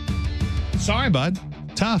 Sorry, bud.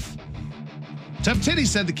 Tough. Tough titty,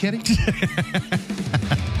 said the kitty.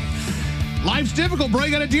 Life's difficult, bro.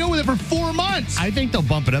 You got to deal with it for 4 months. I think they'll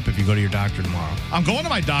bump it up if you go to your doctor tomorrow. I'm going to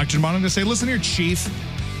my doctor tomorrow. I'm going to say, listen here, chief.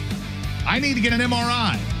 I need to get an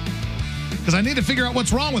MRI because I need to figure out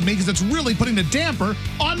what's wrong with me because it's really putting a damper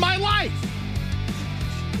on my life.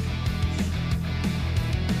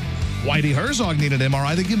 Whitey Herzog needed an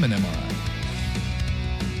MRI. They give him an MRI.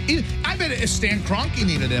 I bet Stan Kroenke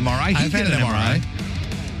needed an MRI. He'd get an MRI.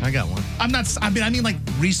 I got one. I mean like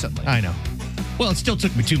recently. I know. Well, it still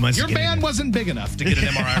took me 2 months. Your band wasn't big enough to get an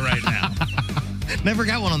MRI right now. Never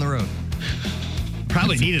got one on the road.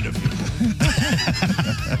 Probably needed a few.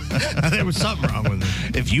 There was something wrong with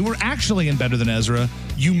it. If you were actually in Better Than Ezra,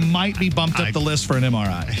 you might be bumped up the list for an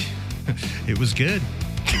MRI. It was good.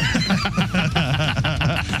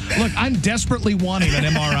 Look, I'm desperately wanting an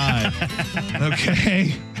MRI.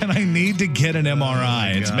 Okay? And I need to get an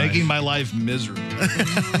MRI. It's making my life miserable.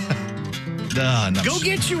 No. Go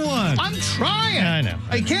get you one. I'm trying. I know.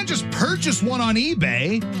 I can't just purchase one on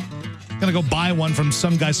eBay. Gonna go buy one from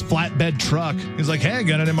some guy's flatbed truck. He's like, hey, I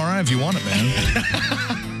got an MRI if you want it, man.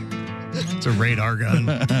 It's a radar gun.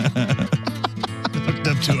 Hooked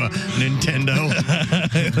up to a Nintendo.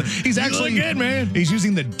 He's actually good, man. He's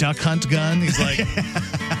using the duck hunt gun. He's like,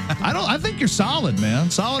 I think you're solid,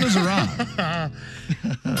 man. Solid as a rock.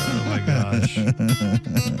 Oh my gosh.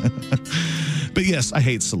 But yes, I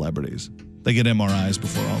hate celebrities. They get MRIs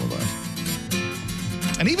before all of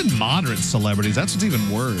us. And even moderate celebrities, that's what's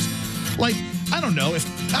even worse. Like, I don't know, if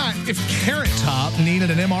Carrot Top needed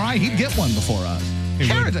an MRI, he'd get one before us.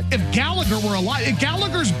 If Gallagher were alive, if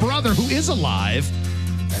Gallagher's brother, who is alive,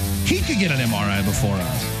 he could get an MRI before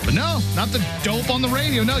us. But no, not the dope on the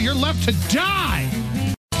radio. No, you're left to die.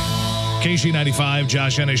 KC95,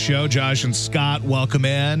 Josh Ennis Show. Josh and Scott, welcome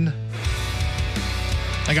in.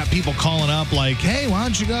 I got people calling up like, hey, why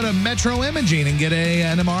don't you go to Metro Imaging and get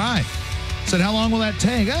an MRI? Said, how long will that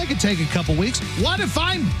take? I could take a couple weeks. What if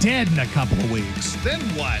I'm dead in a couple of weeks? Then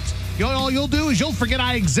what? All you'll do is you'll forget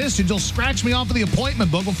I exist and you'll scratch me off of the appointment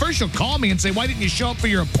book. Well, first you'll call me and say, why didn't you show up for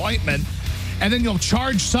your appointment? And then you'll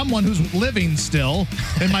charge someone who's living still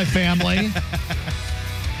in my family.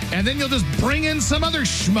 And then you'll just bring in some other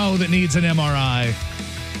schmo that needs an MRI.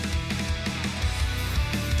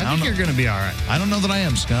 I think you're going to be all right. I don't know that I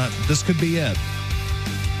am, Scott. This could be it.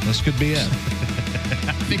 This could be it.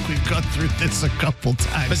 I think we've gone through this a couple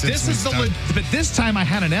times. But this time I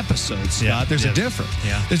had an episode, Scott. Yeah, There's a difference.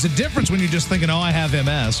 Yeah. There's a difference when you're just thinking, oh, I have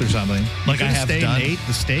MS or something. Like I have stayed done. and ate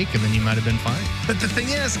the steak, and then you might have been fine. But the thing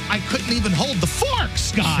is, I couldn't even hold the fork,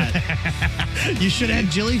 Scott. You should have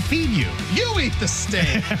Jilly feed you. You eat the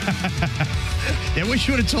steak. I wish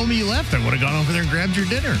you would have told me you left. I would have gone over there and grabbed your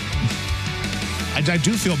dinner. I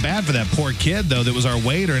do feel bad for that poor kid, though, that was our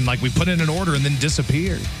waiter, and like we put in an order and then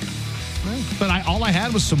disappeared. But all I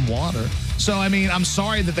had was some water. So, I mean, I'm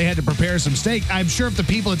sorry that they had to prepare some steak. I'm sure if the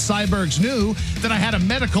people at Cyberg's knew that I had a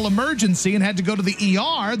medical emergency and had to go to the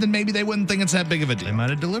ER, then maybe they wouldn't think it's that big of a deal. They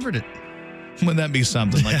might have delivered it. Wouldn't that be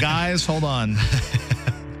something? Like, guys, hold on.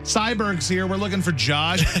 Cyberg's here. We're looking for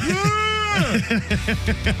Josh.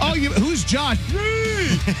 Oh, who's Josh?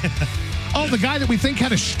 Oh, the guy that we think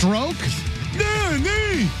had a stroke? No.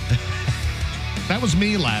 That was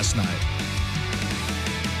me last night.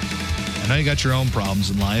 I know you got your own problems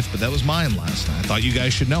in life, but that was mine last night. I thought you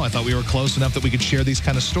guys should know. I thought we were close enough that we could share these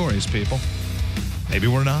kind of stories, people. Maybe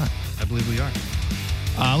we're not. I believe we are.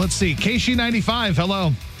 Let's see. KC95,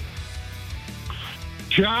 hello.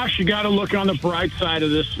 Josh, you got to look on the bright side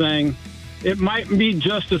of this thing. It might be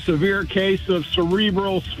just a severe case of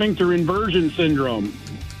cerebral sphincter inversion syndrome.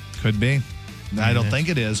 Could be. I don't think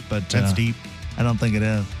it is, but that's deep. I don't think it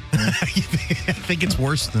is. I think it's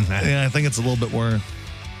worse than that. Yeah, I think it's a little bit worse.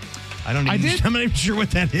 I'm not even sure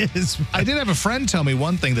what that is. I did have a friend tell me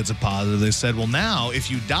one thing that's a positive. They said, well, now if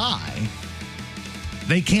you die,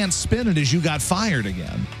 they can't spin it as you got fired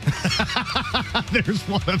again. There's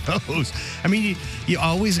one of those. I mean, you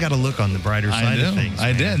always got to look on the brighter side of things.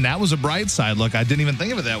 I did. And that was a bright side. Look, I didn't even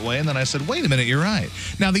think of it that way. And then I said, wait a minute, you're right.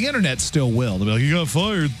 Now, the internet still will. They'll be like, you got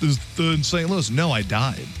fired in St. Louis. No, I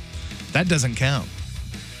died. That doesn't count.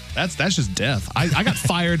 That's just death. I got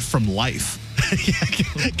fired from life.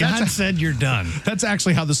 God said you're done. That's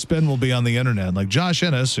actually how the spin will be on the internet. Like Josh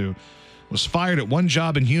Ennis, who was fired at one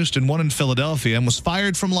job in Houston, one in Philadelphia, and was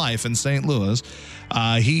fired from life in St. Louis.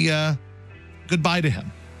 Goodbye to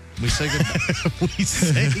him. We say goodbye. We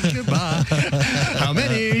say goodbye. How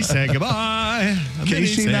many say goodbye?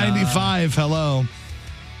 KC95, hello.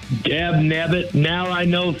 Dab nabbit. Now I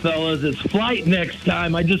know, fellas, it's flight next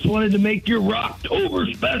time. I just wanted to make your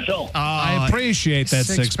Rocktober special. I appreciate that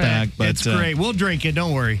six-pack, but it's great. We'll drink it.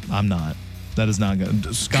 Don't worry. I'm not. That is not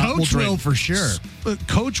good. Scott Coach will for sure.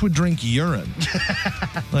 Coach would drink urine.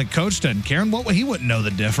 Like, Coach doesn't care. And he wouldn't know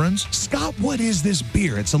the difference. Scott, what is this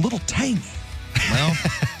beer? It's a little tangy. Well,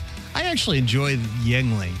 I actually enjoy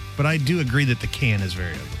Yuengling, but I do agree that the can is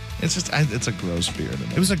very ugly. It's a gross beer to me.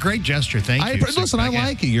 It was a great gesture. Thank you. Listen, I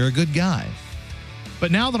like it. You're a good guy.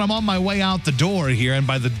 But now that I'm on my way out the door here, and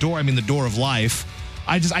by the door, I mean the door of life,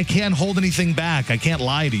 I can't hold anything back. I can't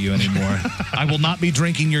lie to you anymore. I will not be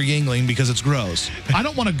drinking your Yuengling because it's gross. I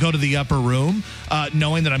don't want to go to the upper room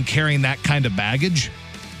knowing that I'm carrying that kind of baggage.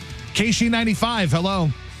 KC95, hello.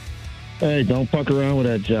 Hey, don't fuck around with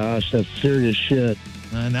that, Josh. That's serious shit.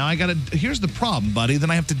 Now here's the problem, buddy.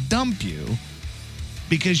 Then I have to dump you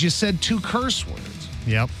because you said 2 curse words.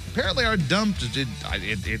 Yep. Apparently our dump,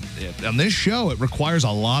 on this show, it requires a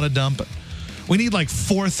lot of dumping. We need like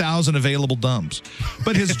 4,000 available dumps.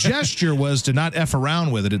 But his gesture was to not F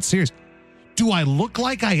around with it. It's serious. Do I look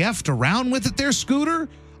like I F'd around with it there, Scooter?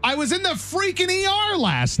 I was in the freaking ER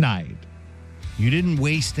last night. You didn't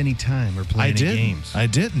waste any time or play any games. I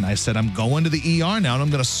didn't. I said, I'm going to the ER now and I'm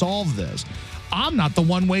going to solve this. I'm not the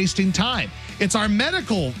one wasting time. It's our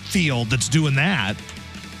medical field that's doing that.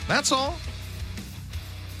 That's all.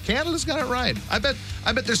 Canada's got it right. I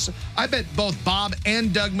bet both Bob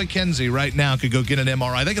and Doug McKenzie right now could go get an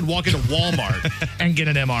MRI. They could walk into Walmart and get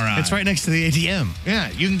an MRI. It's right next to the ATM. Yeah,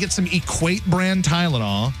 you can get some Equate brand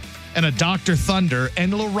Tylenol and a Dr. Thunder,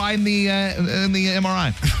 and it'll ride in the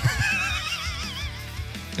MRI.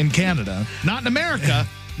 In Canada, not in America,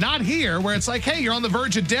 not here, where it's like, hey, you're on the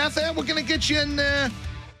verge of death, and we're gonna get you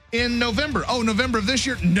in November. Oh, November of this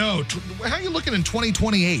year? No. How are you looking in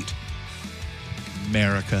 2028?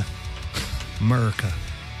 America.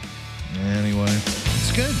 Anyway.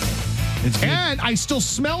 It's good. And I still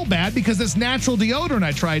smell bad because this natural deodorant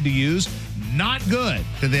I tried to use Not good.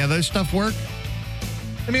 Did the other stuff work?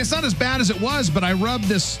 I mean, it's not as bad as it was, but I rubbed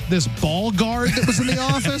this ball guard that was in the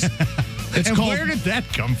office. Where did that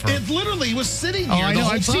come from? It literally was sitting here. Oh, I know.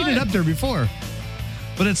 I've seen it up there before.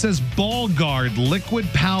 But it says Ball Guard liquid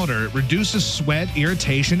powder. It reduces sweat,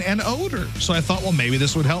 irritation, and odor. So I thought, well, maybe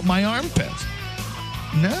this would help my armpits.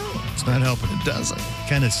 No, It's not helping. it doesn't.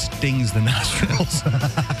 Kind of stings the nostrils.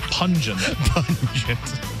 Pungent.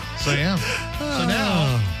 So yeah. So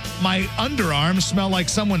now my underarms smell like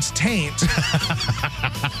someone's taint.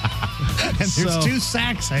 And there's 2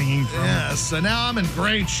 sacks hanging from it. Yeah, so now I'm in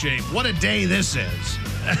great shape. What a day this is.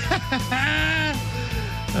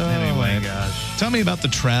 Anyway, gosh. tell me about the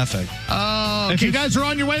traffic. Oh, If you guys are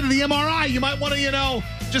on your way to the MRI, you might want to,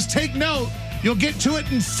 just take note. You'll get to it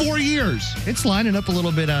in 4 years. It's lining up a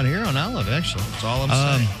little bit out here on Olive, actually. That's all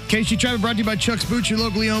I'm saying. KC Traffic brought to you by Chuck's Boots, your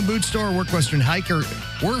locally owned boot store. Work Western hiking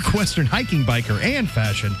biker, and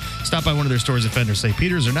fashion. Stop by one of their stores at Fender St.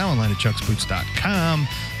 Peter's or now online at chucksboots.com.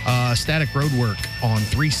 Static road work on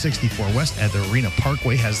 364 West at the Arena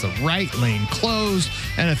Parkway has the right lane closed,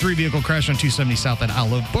 and a 3-vehicle crash on 270 South at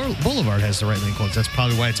Olive Boulevard has the right lane closed. That's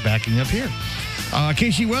probably why it's backing up here.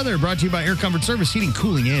 KC Weather brought to you by Air Comfort Service, heating,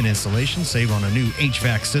 cooling, and installation. Save on a new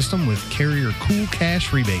HVAC system with Carrier Cool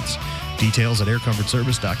Cash rebates. Details at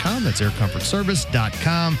aircomfortservice.com. That's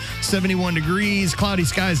aircomfortservice.com. 71 degrees, cloudy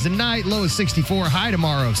skies tonight, low of 64, high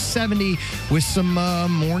tomorrow of 70 with some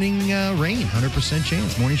morning rain, 100%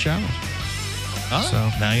 chance, morning showers. Oh,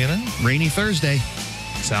 so now you know. Rainy Thursday.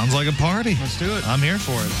 Sounds like a party. Let's do it. I'm here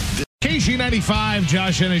for it. KG95,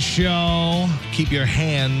 Josh and his show. Keep your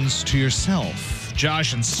hands to yourself.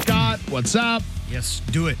 Josh and Scott, what's up? Yes,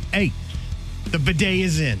 do it. Hey, the bidet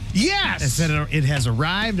is in. Yes! I said it has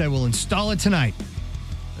arrived. I will install it tonight.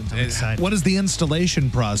 I'm excited. What is the installation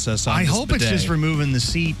process on I this hope bidet? it's just removing the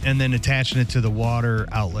seat and then attaching it to the water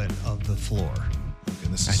outlet of the floor.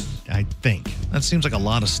 Okay, I think. that seems like a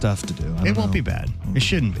lot of stuff to do. It won't be bad. It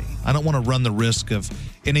shouldn't be. I don't want to run the risk of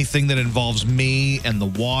anything that involves me and the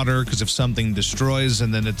water, because if something destroys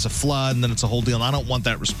and then it's a flood and then it's a whole deal, I don't want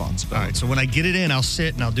that responsibility. All right, so when I get it in, I'll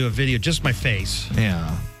sit and I'll do a video, just my face.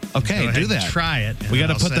 Yeah. Okay, Go ahead do and that. Try it. We got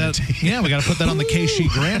to I'll put send that. it to you. Yeah, we got to put that on the KC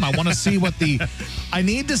Gram. I want to see I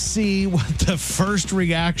need to see what the first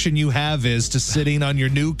reaction you have is to sitting on your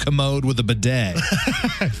new commode with a bidet.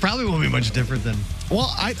 Probably won't be much different than.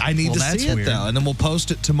 Well, I need to that's see it weird. though, and then we'll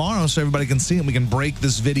post it tomorrow so everybody can see it. And we can break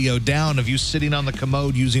this video down of you sitting on the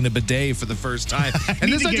commode using a bidet for the first time. And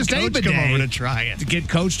need this is to not get just a Coach bidet. come over to try it. To get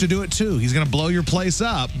Coach to do it too. He's going to blow your place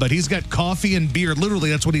up, but he's got coffee and beer. Literally,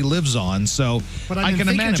 that's what he lives on. So But I I've can been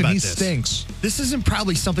thinking imagine about he this. stinks. This isn't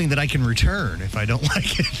probably something that I can return if I don't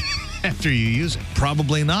like it after you use it.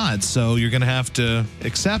 Probably not. So you're going to have to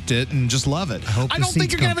accept it and just love it. hope I the don't think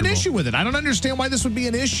seat's you're going to have an comfortable. issue with it. I don't understand why this would be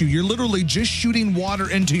an issue. You're literally just shooting water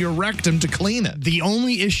into your rectum to clean it. The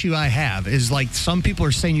only issue I have is like some people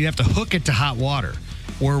are saying you have to hook it to hot water.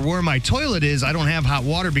 Or where my toilet is, I don't have hot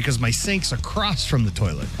water because my sink's across from the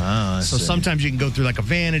toilet. Oh, I so see. sometimes you can go through like a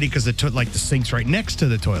vanity because the sink's right next to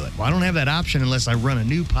the toilet. Well, I don't have that option unless I run a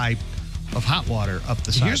new pipe of hot water up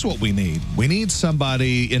the side. Here's what we need. We need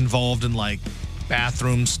somebody involved in like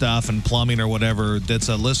bathroom stuff and plumbing or whatever that's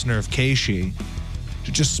a listener of Keishi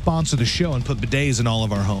to just sponsor the show and put bidets in all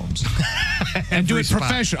of our homes. And do it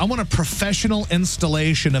professional. I want a professional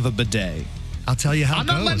installation of a bidet. I'll tell you how I'm it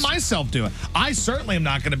not goes. letting myself do it. I certainly am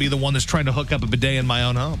not going to be the one that's trying to hook up a bidet in my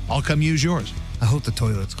own home. I'll come use yours. I hope the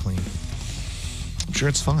toilet's clean. I'm sure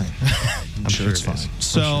it's fine. I'm sure it's it fine. is.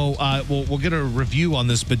 So we'll get a review on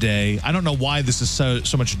this bidet. I don't know why this is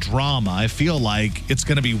so much drama. I feel like it's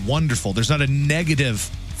going to be wonderful. There's not a negative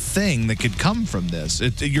thing that could come from this.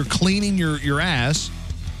 You're cleaning your ass.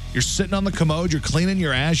 You're sitting on the commode. You're cleaning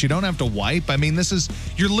your ass. You don't have to wipe. I mean,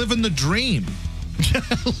 you're living the dream.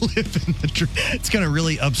 Living the dream. It's going to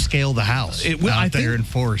really upscale the house It will, I out there think- in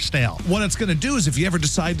Forestdale. What it's going to do is if you ever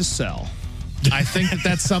decide to sell, I think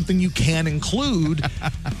that's something you can include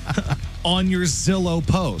on your Zillow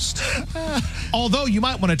post. Although you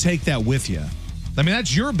might want to take that with you. I mean,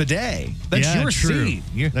 that's your bidet. That's Yeah, your true. seat.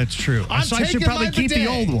 That's true. I'm So I should taking probably my keep the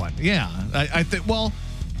bidet. old one. Yeah. I think, well,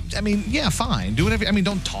 I mean, yeah, fine. Do whatever. I mean,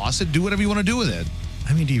 don't toss it. Do whatever you want to do with it.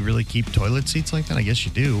 I mean, do you really keep toilet seats like that? I guess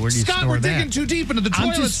you do. Where do you Scott, store we're that? digging too deep into the I'm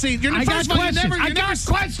toilet just- seat. I got questions. I got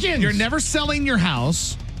questions. You're never selling your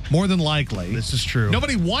house, more than likely. This is true.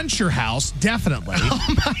 Nobody wants your house, definitely.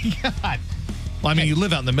 Oh, my God. Well, I mean, you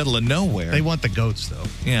live out in the middle of nowhere. They want the goats, though.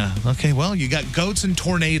 Yeah. Okay. Well, you got goats and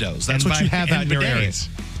tornadoes. That's And what you by- have and out in your area. bidets.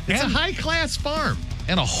 It's a high-class farm.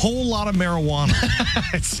 And a whole lot of marijuana.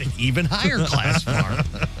 It's an even higher class farm.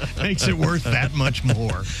 Makes it worth that much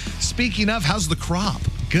more. Speaking of, how's the crop?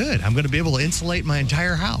 Good. I'm going to be able to insulate my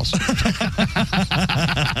entire house.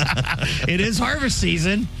 It is harvest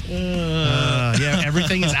season. Yeah,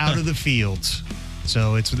 everything is out of the fields.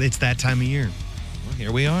 So it's that time of year. Well,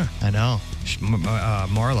 here we are. I know.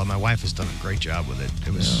 Marla, my wife, has done a great job with it.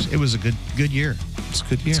 It was a good year. It's a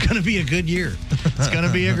good year. It's going to be a good year. It's going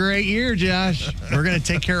to be a great year, Josh. We're going to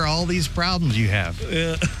take care of all these problems you have.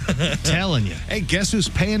 Yeah. Telling you. Hey, guess who's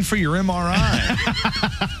paying for your MRI?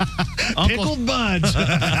 Pickled buds.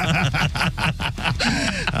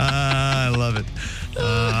 I love it.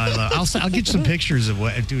 I'll get you some pictures of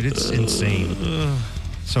what, dude. It's insane.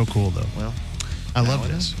 So cool, though. Well, I love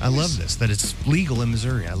this. I love this, that it's legal in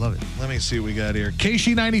Missouri. I love it. let me see what we got here.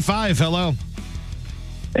 KC95, hello.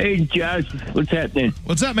 Hey, Josh, what's happening?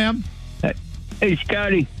 What's up, ma'am? Hey,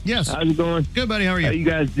 Scotty. Yes. How's it going? Good, buddy. How are you? How you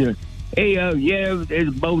guys doing? Hey, yeah, it's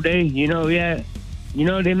a bow day.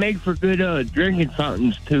 They make for good drinking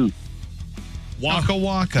fountains, too. Waka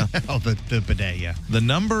Waka. Oh, the bidet, yeah. The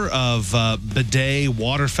number of bidet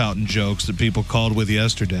water fountain jokes that people called with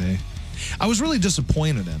yesterday, I was really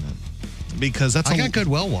disappointed in it. Because I got good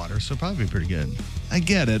well water, so probably pretty good. I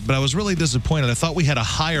get it, but I was really disappointed. I thought we had a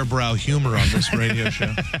higher brow humor on this radio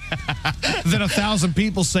show than 1,000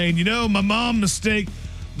 people saying, my mom she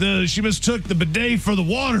mistook the bidet for the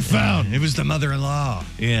water fountain. It was the mother-in-law.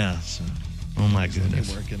 Yeah. So, oh, my goodness.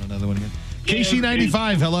 Let me work in another one here.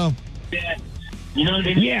 KC95, hello.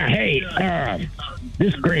 Yeah, hey,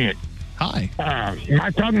 this is Grant. Hi. Am I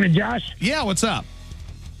talking to Josh? Yeah, what's up?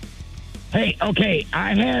 Hey, okay,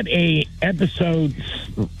 I had a episode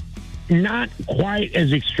not quite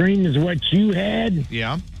as extreme as what you had,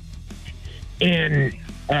 Yeah. and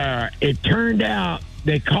it turned out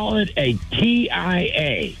they call it a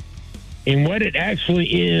TIA, and what it actually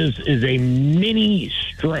is a mini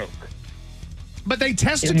stroke. But they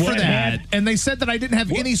tested And for what that, and they said that I didn't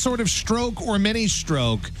have any sort of stroke or mini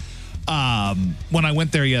stroke when I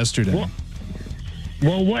went there yesterday.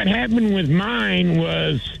 Well, what happened with mine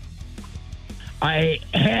was I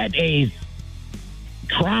had a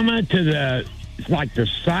trauma to the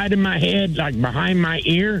side of my head, like behind my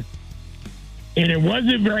ear, and it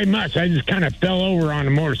wasn't very much. I just kind of fell over on a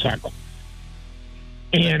motorcycle.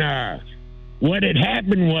 And what had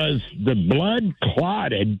happened was the blood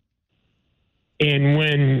clotted, and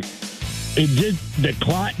when the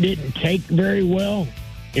clot didn't take very well,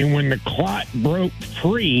 and when the clot broke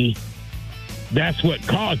free, that's what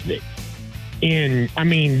caused it. And, I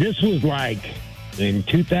mean, this was like in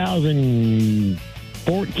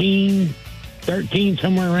 2014, 13,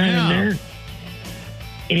 somewhere around in there.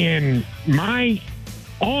 And my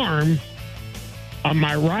arm, on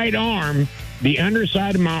my right arm, the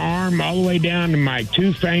underside of my arm all the way down to my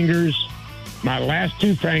two fingers, my last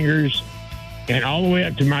two fingers, and all the way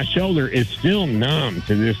up to my shoulder is still numb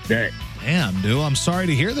to this day. Damn, dude, I'm sorry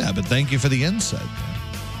to hear that, but thank you for the insight, man.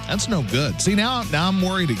 That's no good. See, now I'm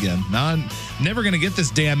worried again. Now I'm never going to get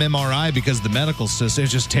this damn MRI because the medical system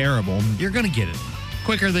is just terrible. You're going to get it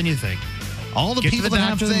quicker than you think. All the Get people to the that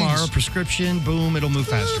have doctor things. tomorrow, prescription, boom, it'll move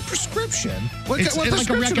faster. Prescription? It's what like a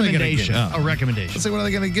prescription are they gonna recommendation. give? A recommendation. Let's see, what are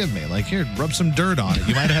they going to give me? Like, here, rub some dirt on it.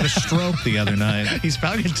 You might have had a stroke the other night. He's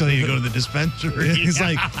probably going to tell you to go to the dispensary. He's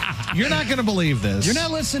like, you're not going to believe this. You're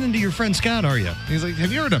not listening to your friend Scott, are you? He's like,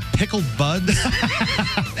 have you heard of pickled buds?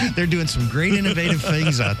 They're doing some great innovative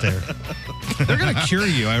things out there. They're going to cure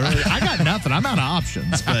you. I got nothing. I'm out of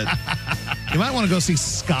options, but you might want to go see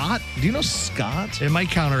Scott. Do you know Scott? It might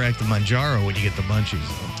counteract the Manjaro when you get the munchies.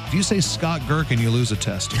 If you say Scott Gherkin, you lose a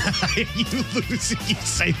test. You lose. You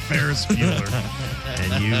say Ferris Bueller,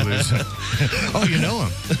 and you lose. Oh, you know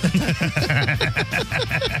him.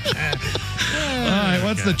 All right,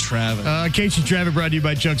 what's the traffic? KC Traffic brought to you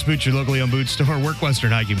by Chuck's Boots, your locally owned boot store. Work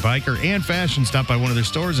Western Hiking, Biker, and Fashion. Stop by one of their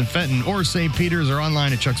stores in Fenton or St. Peter's or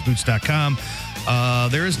online at chucksboots.com.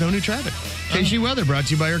 There is no new traffic. KC Weather brought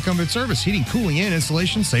to you by Air Comfort Service. Heating, cooling, and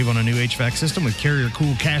installation. Save on a new HVAC system with Carrier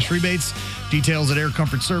Cool cash rebates. Details at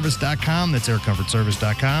aircomfortservice.com. That's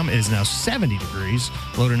aircomfortservice.com. It is now 70 degrees.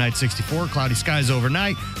 Low tonight 64. Cloudy skies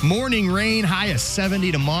overnight. Morning rain. High of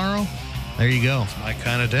 70 tomorrow. There you go. My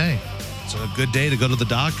kind of day. It's a good day to go to the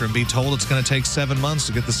doctor and be told it's going to take 7 months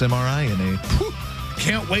to get this MRI you need.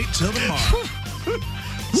 Can't wait till tomorrow.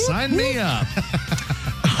 Sign me up.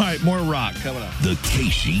 All right, more rock coming up. The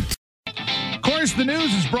K-Sheet. Of course, the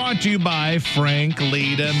news is brought to you by Frank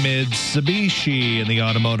Leda Mitsubishi and the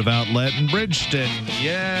Automotive Outlet in Bridgeton.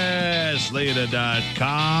 Yes,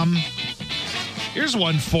 Leda.com. Here's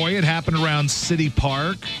one for you. It happened around City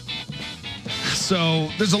Park. So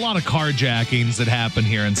there's a lot of carjackings that happen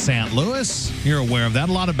here in St. Louis. You're aware of that.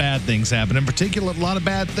 A lot of bad things happen. In particular, a lot of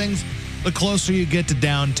bad things the closer you get to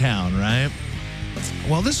downtown, right?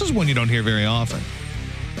 Well, this is one you don't hear very often.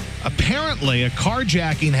 Apparently, a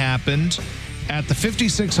carjacking happened at the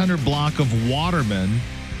 5600 block of Waterman,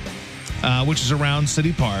 which is around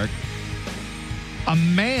City Park. A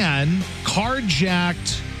man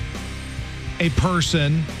carjacked a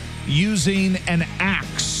person using an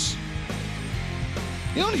axe.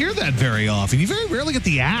 You don't hear that very often. You very rarely get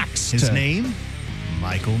the axe. His name?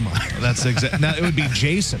 Michael Meyer. That's exactly. Now it would be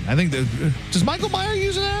Jason. I think. Does Michael Meyer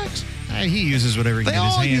use an axe? He uses whatever he can They get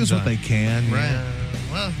his all hands use on. what they can. Right. Yeah.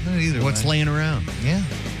 Well, either what's laying around. Yeah.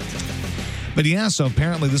 But yeah, so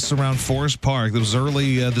apparently this is around Forest Park. It was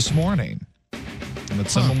early this morning. And that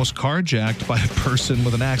someone was carjacked by a person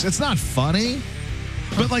with an axe. It's not funny,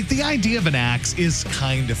 but like the idea of an axe is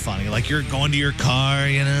kind of funny. Like you're going to your car,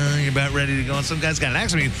 you know, you're about ready to go, and some guy's got an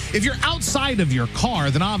axe. I mean, if you're outside of your car,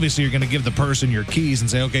 then obviously you're going to give the person your keys and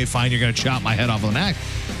say, okay, fine, you're going to chop my head off with an axe.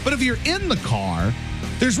 But if you're in the car,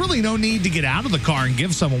 there's really no need to get out of the car and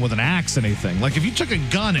give someone with an axe anything. Like if you took a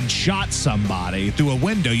gun and shot somebody through a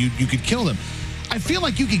window, you could kill them. I feel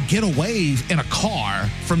like you could get away in a car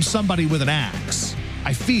from somebody with an axe.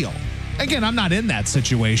 I feel. Again, I'm not in that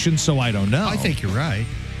situation, so I don't know. I think you're right.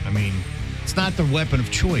 I mean, it's not the weapon of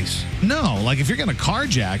choice. No, like if you're going to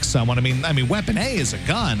carjack someone, I mean, weapon A is a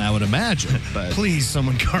gun, I would imagine. But Please,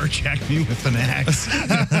 someone carjack me with an axe.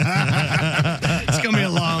 It's going to be a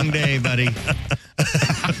long day, buddy.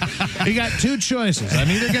 you got two choices. I'm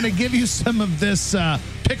either going to give you some of this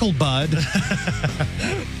pickle bud,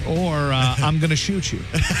 or I'm going to shoot you.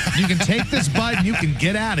 You can take this bud and you can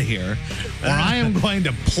get out of here, or I am going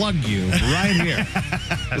to plug you right here.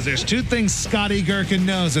 Because there's two things Scotty Gherkin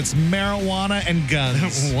knows. It's marijuana and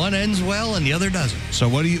guns. One ends well and the other doesn't. So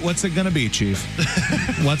what's it going to be, Chief?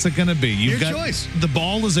 What's it going to be? Your choice. The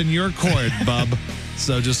ball is in your court, bub.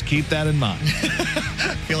 So just keep that in mind.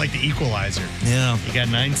 I feel like the equalizer. Yeah. You got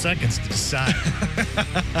 9 seconds to decide.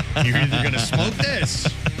 You're either going to smoke this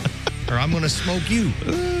or I'm going to smoke you.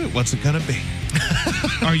 What's it going to be?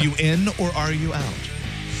 Are you in or are you out?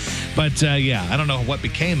 But, yeah, I don't know what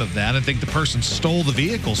became of that. I think the person stole the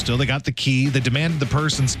vehicle still. They got the key. They demanded the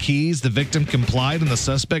person's keys. The victim complied, and the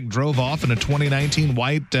suspect drove off in a 2019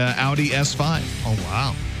 white Audi S5. Oh,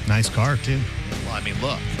 wow. Nice car, too. Well, I mean,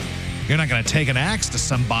 look. You're not going to take an axe to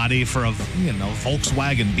somebody for a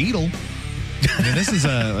Volkswagen Beetle. I mean, this is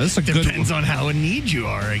a good. Depends on how in need you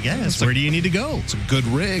are, I guess. Where do you need to go? It's a good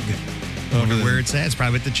rig. I wonder where it's at. It's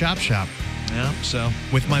probably at the chop shop. Yeah. So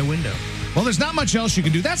with my window. Well, there's not much else you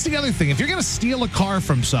can do. That's the other thing. If you're going to steal a car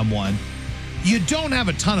from someone, you don't have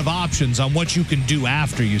a ton of options on what you can do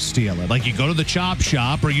after you steal it. Like you go to the chop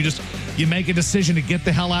shop, or you make a decision to get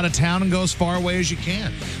the hell out of town and go as far away as you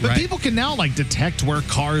can. But people can now detect where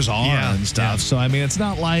cars are and stuff. Yeah. So I mean, it's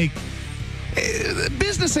not like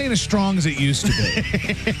business ain't as strong as it used to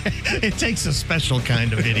be. It takes a special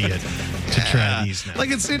kind of idiot to try these now.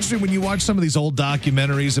 Like it's interesting when you watch some of these old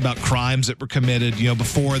documentaries about crimes that were committed,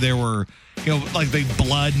 before there were, like the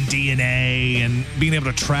blood and DNA and being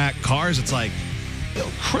able to track cars. It's like,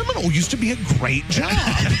 criminal used to be a great job.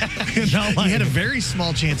 He had a very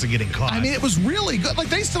small chance of getting caught. I mean, it was really good. Like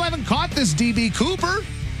they still haven't caught this DB Cooper.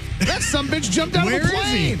 That sumbitch jumped out of a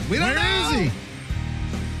plane. We don't know. Where is he?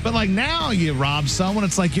 But now you rob someone,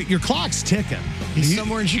 it's like your clock's ticking. He's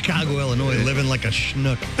somewhere in Chicago, Illinois, living like a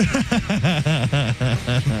schnook.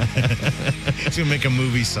 He's going to make a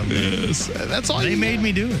movie someday. Yes, that's all they made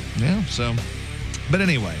me do it. Yeah, so. But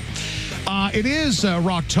anyway, it is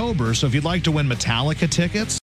Rocktober, so if you'd like to win Metallica tickets,